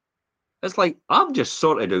it. It's like, I've just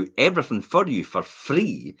sorted out everything for you for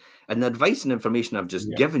free. And the advice and information I've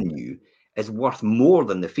just given you is worth more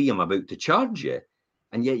than the fee I'm about to charge you.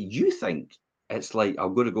 And yet you think it's like,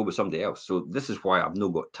 I'm going to go with somebody else. So this is why I've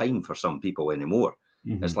not got time for some people anymore.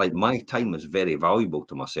 It's like my time is very valuable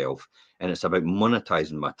to myself, and it's about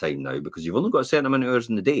monetizing my time now, because you've only got a certain amount of hours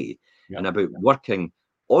in the day, and about working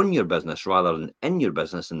on your business rather than in your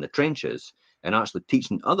business in the trenches, and actually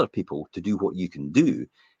teaching other people to do what you can do,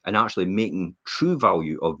 and actually making true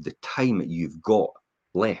value of the time that you've got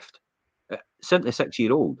left.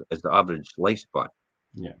 76-year-old is the average lifespan.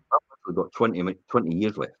 Yeah. I've actually got 20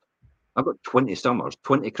 years left. I've got 20 summers,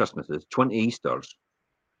 20 Christmases, 20 Easters,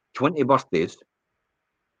 20 birthdays.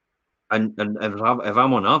 And if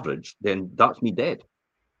I'm on average, then that's me dead.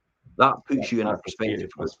 That puts you in a perspective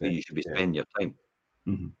of where you should be spending your time.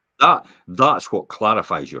 That's what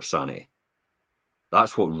clarifies your sanity.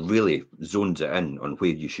 That's what really zones it in on where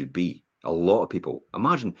you should be. A lot of people,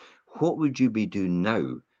 imagine, what would you be doing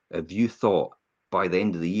now if you thought by the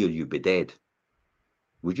end of the year you'd be dead?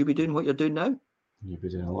 Would you be doing what you're doing now? You'd be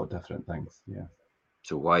doing a lot of different things, yeah.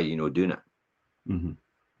 So why are you not doing it?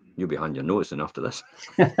 You'll be handing your notice in after this.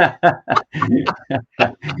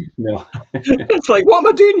 No. It's like, what am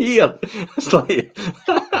I doing here? It's like...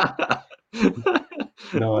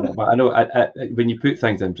 No, but I know when you put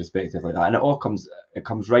things in perspective like that, and it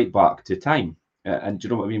comes right back to time. And do you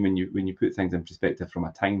know what I mean when you put things in perspective from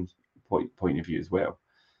a time point of view as well?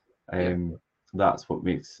 That's what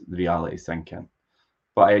makes the reality sink in.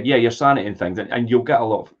 But your sanity and things, and you'll get a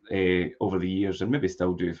lot over the years, and maybe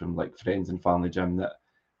still do, from like friends and family, Jim, that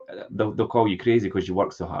they'll call you crazy because you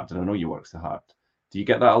work so hard, and I know you work so hard. Do you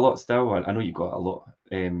get that a lot still? I know you got a lot.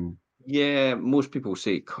 Yeah, most people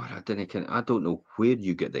say, God, I don't know where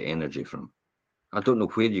you get the energy from. I don't know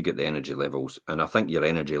where you get the energy levels. And I think your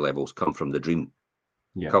energy levels come from the dream,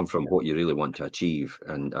 come from what you really want to achieve,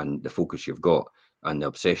 and the focus you've got, and the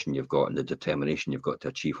obsession you've got, and the determination you've got to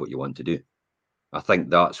achieve what you want to do. I think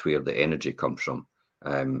that's where the energy comes from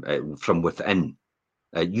within.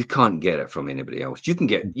 You can't get it from anybody else. You can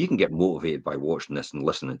get motivated by watching this and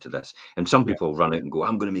listening to this. And some people run out and go,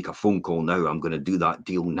 I'm going to make a phone call now. I'm going to do that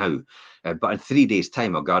deal now. But in 3 days'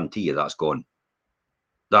 time, I'll guarantee you that's gone.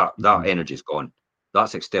 That energy's gone.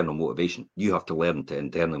 That's external motivation. You have to learn to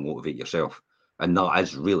internally motivate yourself. And that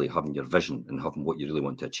is really having your vision and having what you really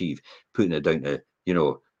want to achieve, putting it down to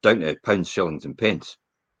pounds, shillings, and pence,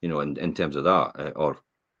 in terms of that,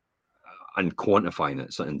 and quantifying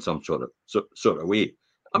it in some sort of way.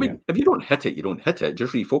 I mean, if you don't hit it, you don't hit it.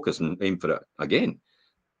 Just refocus and aim for it again.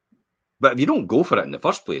 But if you don't go for it in the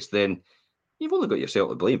first place, then you've only got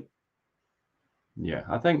yourself to blame. Yeah,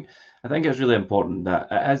 I think it's really important that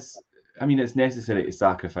it's necessary to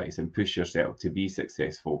sacrifice and push yourself to be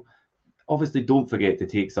successful. Obviously, don't forget to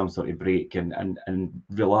take some sort of break and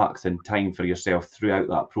relax and time for yourself throughout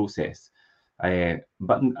that process.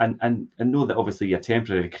 But know that obviously your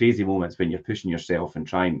temporary crazy moments when you're pushing yourself and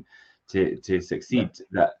trying to succeed,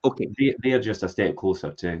 that they're just a step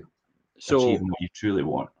closer to achieving what you truly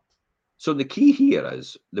want. So the key here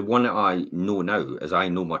is, the one that I know now is I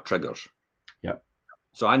know my triggers. Yep.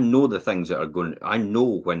 So I know the things that are going. I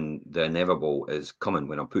know when the inevitable is coming,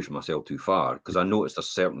 when I'm pushing myself too far, because I notice there's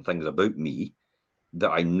certain things about me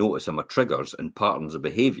that I notice are my triggers and patterns of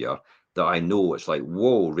behaviour that I know it's like,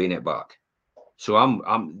 whoa, rein it back. So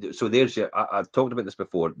so there's your, I've talked about this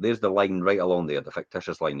before. There's the line right along there, the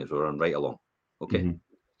fictitious line is we're on right along. Okay. Mhm.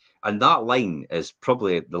 And that line is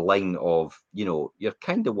probably the line of, you're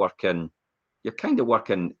kind of working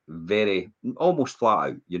very almost flat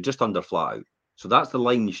out. You're just under flat out. So that's the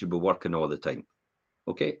line you should be working all the time.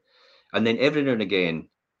 Okay. And then every now and again,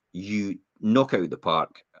 you knock out the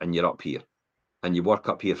park and you're up here and you work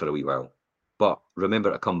up here for a wee while. But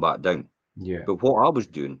remember to come back down. Yeah. But what I was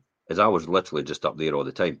doing is I was literally just up there all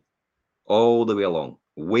the time, all the way along,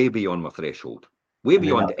 way beyond my threshold, way And then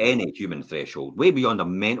beyond any human threshold, way beyond a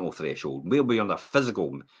mental threshold, way beyond a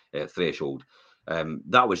physical threshold.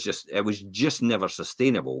 It was just never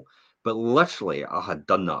sustainable. But literally, I had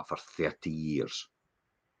done that for 30 years.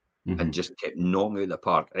 And just kept knocking out the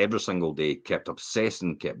park every single day, kept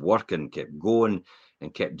obsessing, kept working, kept going,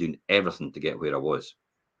 and kept doing everything to get where I was.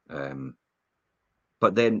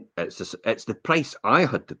 But then it's the price I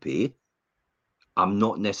had to pay. I'm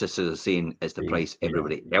not necessarily saying it's the price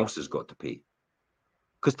everybody else has got to pay.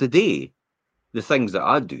 Because today, the things that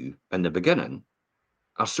I do in the beginning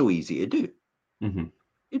are so easy to do.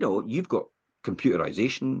 You've got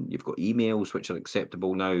computerization, you've got emails, which are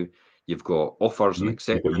acceptable now. You've got offers and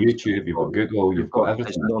acceptance. You've got YouTube, you've got Google, you've got everything.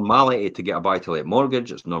 It's normality to get a buy-to-let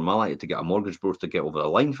mortgage. It's normality to get a mortgage broker to get over the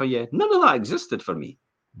line for you. None of that existed for me.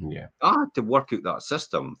 Yeah. I had to work out that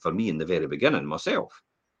system for me in the very beginning myself.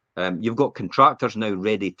 You've got contractors now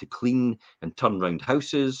ready to clean and turn around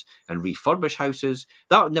houses and refurbish houses.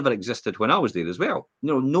 That never existed when I was there as well.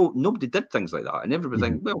 Nobody did things like that. And everybody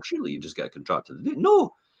think, well, surely you just get a contractor to do it.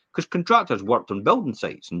 No, because contractors worked on building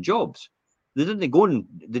sites and jobs. They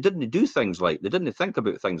didn't do things like, they didn't think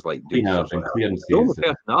about things like doing things like that. The only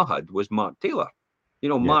person I had was Mark Taylor.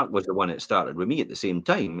 Mark was the one that started with me at the same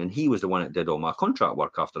time, and he was the one that did all my contract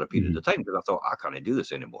work after a period of time, because I thought, I can't do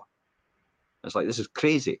this anymore. It's like, this is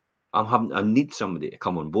crazy. I need somebody to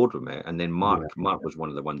come on board with me. And then Mark was one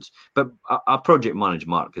of the ones. But I project managed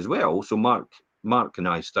Mark as well. So Mark and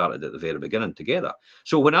I started at the very beginning together.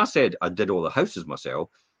 So when I said I did all the houses myself,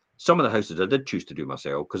 some of the houses I did choose to do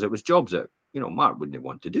myself because it was jobs that, Mark wouldn't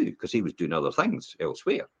want to do because he was doing other things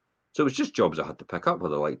elsewhere. So it was just jobs I had to pick up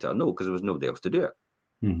whether I liked it or no, because there was nobody else to do it.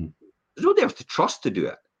 There's nobody else to trust to do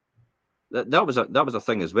it. That was a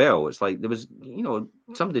thing as well. It's like there was,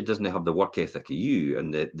 somebody doesn't have the work ethic of you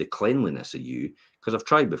and the cleanliness of you, because I've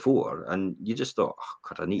tried before and you just thought, oh,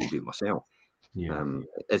 God, I need to do it myself. Yeah.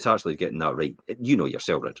 It's actually getting that right.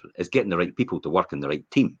 Yourself, Richard. It's getting the right people to work in the right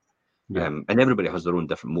team. Yeah. And everybody has their own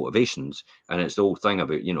different motivations. And it's the whole thing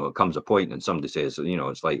about, it comes a point and somebody says,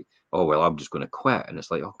 it's like, oh, well, I'm just going to quit. And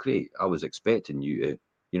it's like, oh, great. I was expecting you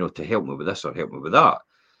to, to help me with this or help me with that.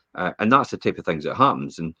 And that's the type of things that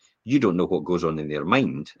happens. And you don't know what goes on in their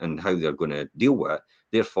mind and how they're going to deal with it.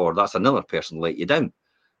 Therefore, that's another person let you down.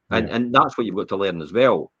 And that's what you've got to learn as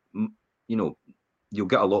well. You'll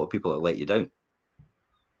get a lot of people that let you down.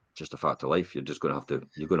 Just a fact of life. You're going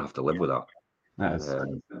to have to live with that.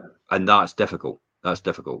 And that's difficult. That's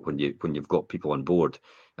difficult when you've got people on board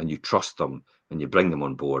and you trust them and you bring them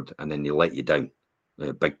on board and then they let you down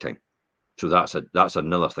big time. So that's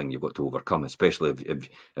another thing you've got to overcome, especially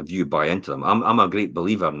if you buy into them. I'm a great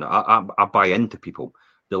believer, and I buy into people.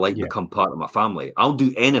 They become part of my family. I'll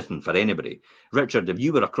do anything for anybody. Richard, if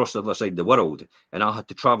you were across the other side of the world and I had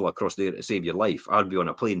to travel across there to save your life, I'd be on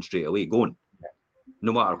a plane straight away going,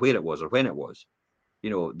 no matter where it was or when it was.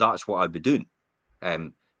 That's what I'd be doing.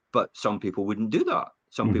 But some people wouldn't do that.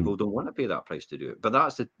 Some people don't want to pay that price to do it. But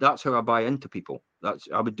that's how I buy into people.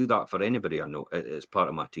 I would do that for anybody I know as part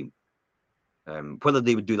of my team. Whether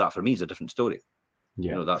they would do that for me is a different story.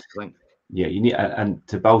 Yeah, that's the thing. Yeah, you need and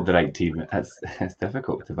to build the right team. It's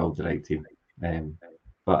difficult to build the right team,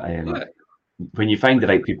 but when you find the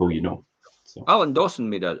right people, So. Alan Dawson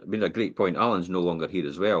made a great point. Alan's no longer here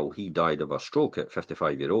as well. He died of a stroke at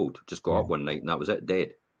 55-year-old. Just got up one night and that was it,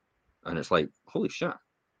 dead. And it's like, holy shit!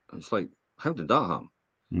 And it's like, how did that happen?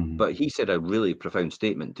 But he said a really profound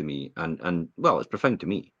statement to me, and well, it's profound to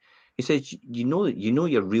me. He says, you know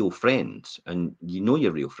your real friends, and you know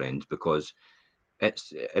your real friends because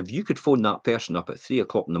it's if you could phone that person up at 3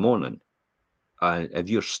 o'clock in the morning, and if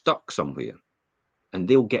you're stuck somewhere, and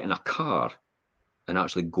they'll get in a car and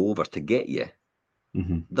actually go over to get you,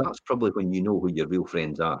 that's probably when you know who your real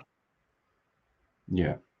friends are.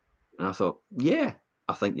 Yeah. And I thought, yeah,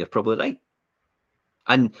 I think you're probably right.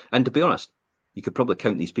 And to be honest, you could probably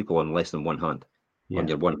count these people on less than one hand, on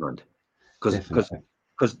your one hand.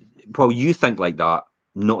 Because while you think like that,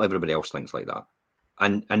 Not everybody else thinks like that.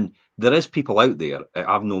 And there is people out there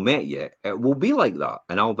I've not met yet. It will be like that,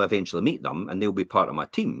 and I'll eventually meet them, and they'll be part of my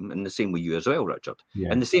team. And the same with you as well, Richard. Yeah.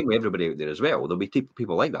 And the same with everybody out there as well. There'll be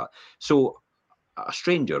people like that. So a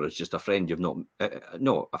stranger is just a friend you've not.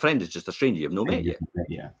 No, a friend is just a stranger you've not met yet.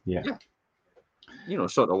 Yeah. You know,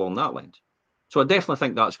 sort of along that line. So I definitely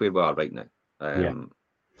think that's where we are right now.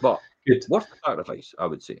 But good. worth the sacrifice, I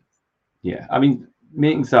would say. Yeah, I mean,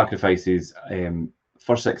 making sacrifices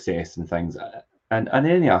for success and things, and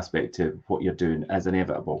any aspect of what you're doing is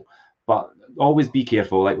inevitable. But always be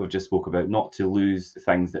careful, like we've just spoke about, not to lose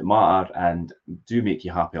things that matter and do make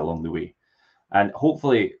you happy along the way. And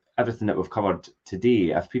hopefully, everything that we've covered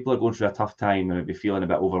today, if people are going through a tough time and maybe feeling a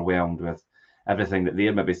bit overwhelmed with everything that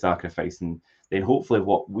they're maybe sacrificing, then hopefully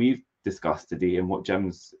what we've discussed today and what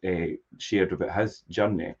Jim's shared about his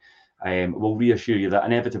journey will reassure you that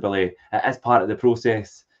inevitably it is part of the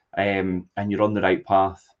process, and you're on the right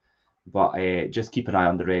path. But just keep an eye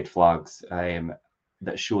on the red flags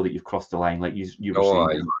that show that you've crossed the line. Like you were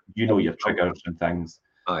saying, you know your triggers and things.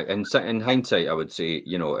 And in hindsight, I would say,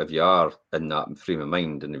 you know, if you are in that frame of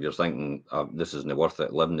mind and if you're thinking this isn't worth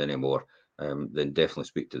it living anymore, then definitely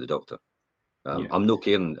speak to the doctor. I'm not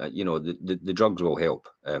caring, you know, the drugs will help.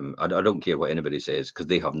 I don't care what anybody says because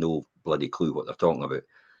they have no bloody clue what they're talking about.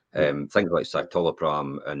 Things like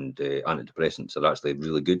citalopram and antidepressants are actually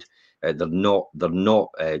really good. They're not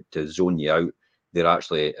to zone you out. They're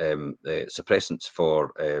actually suppressants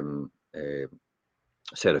for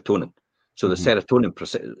serotonin. So the serotonin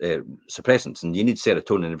suppressants, and you need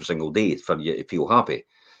serotonin every single day for you to feel happy.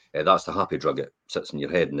 That's the happy drug. It sits in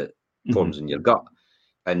your head and it forms in your gut.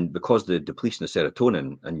 And because the depletion of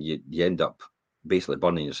serotonin, and you end up basically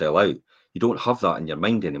burning yourself out, you don't have that in your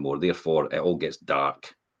mind anymore. Therefore, it all gets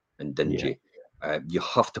dark and dingy. You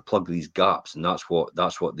have to plug these gaps, and that's what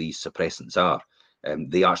these suppressants are.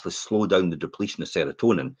 They actually slow down the depletion of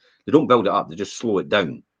serotonin. They don't build it up; they just slow it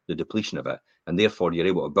down, the depletion of it, and therefore you're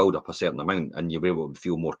able to build up a certain amount, and you're able to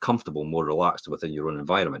feel more comfortable, more relaxed within your own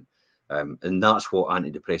environment. And that's what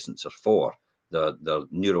antidepressants are for. They're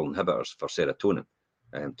neural inhibitors for serotonin.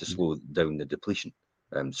 To slow down the depletion.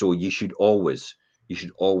 So you should always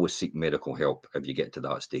seek medical help if you get to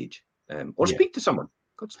that stage, or speak to someone.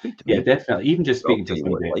 God, speak to me. Yeah, definitely. Even just speaking to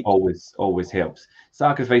somebody always helps.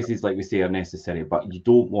 Sacrifices, like we say, are necessary, but you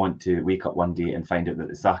don't want to wake up one day and find out that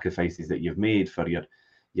the sacrifices that you've made for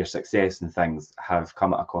your success and things have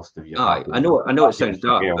come at a cost of your. I know it sounds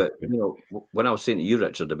daft, but you know, when I was saying to you,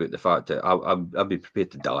 Richard, about the fact that I'd be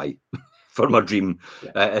prepared to die for my dream,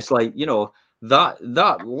 it's like, you know, that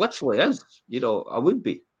literally is, you know, I would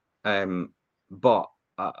be, but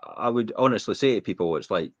I would honestly say to people,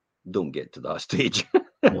 it's like, don't get to that stage.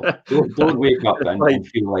 Don't wake up and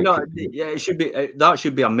feel like it should be that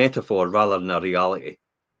should be a metaphor rather than a reality.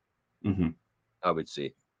 I would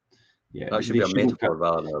say, that should be a metaphor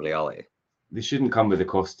rather than a reality. They shouldn't come with the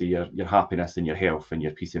cost of your happiness and your health and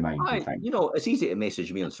your peace of mind. You know, it's easy to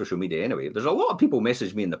message me on social media anyway. There's a lot of people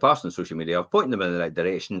message me in the past on social media. I've pointed them in the right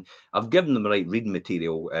direction. I've given them the right reading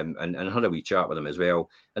material and had a wee chat with them as well.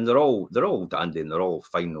 And they're all dandy and they're all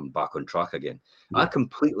fine and back on track again. I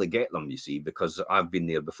completely get them, you see, because I've been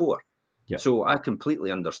there before. So I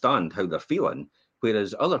completely understand how they're feeling,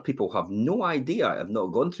 whereas other people have no idea, have not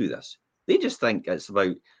gone through this. They just think it's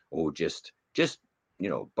about, just you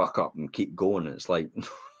know, buck up and keep going. And it's like,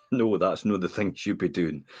 no, that's not the thing you should be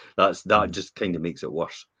doing. That just kind of makes it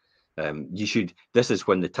worse. This is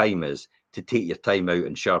when the time is to take your time out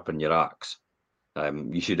and sharpen your axe.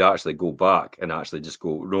 You should actually go back and actually just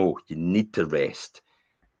go, no, you need to rest.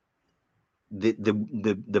 The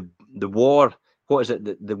war, what is it?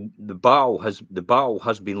 The battle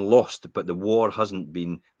has been lost, but the war hasn't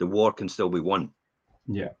been. The war can still be won.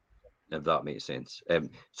 Yeah. If that makes sense.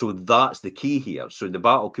 So that's the key here. So the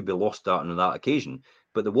battle could be lost on that occasion,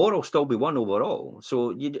 but the war will still be won overall.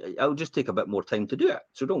 So it'll just take a bit more time to do it.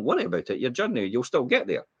 So don't worry about it. Your journey, you'll still get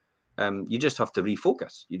there. You just have to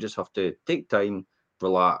refocus. You just have to take time,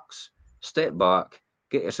 relax, step back,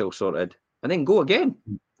 get yourself sorted, and then go again.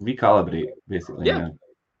 Recalibrate, basically. Yeah.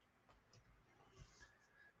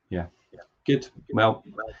 Good. Well,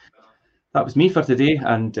 that was me for today,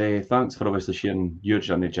 and thanks for obviously sharing your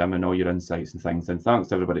journey, Jim, and all your insights and things. And thanks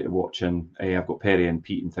to everybody watching. I've got Perry and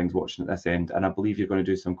Pete and things watching at this end, and I believe you're going to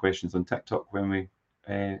do some questions on TikTok when we.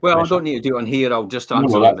 Well, I don't need to do it on here. I'll just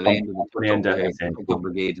answer them at the end of the TikTok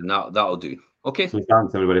brigade, and that'll do. Okay. So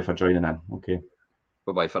thanks everybody for joining in. Okay.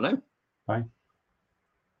 Bye-bye for now. Bye.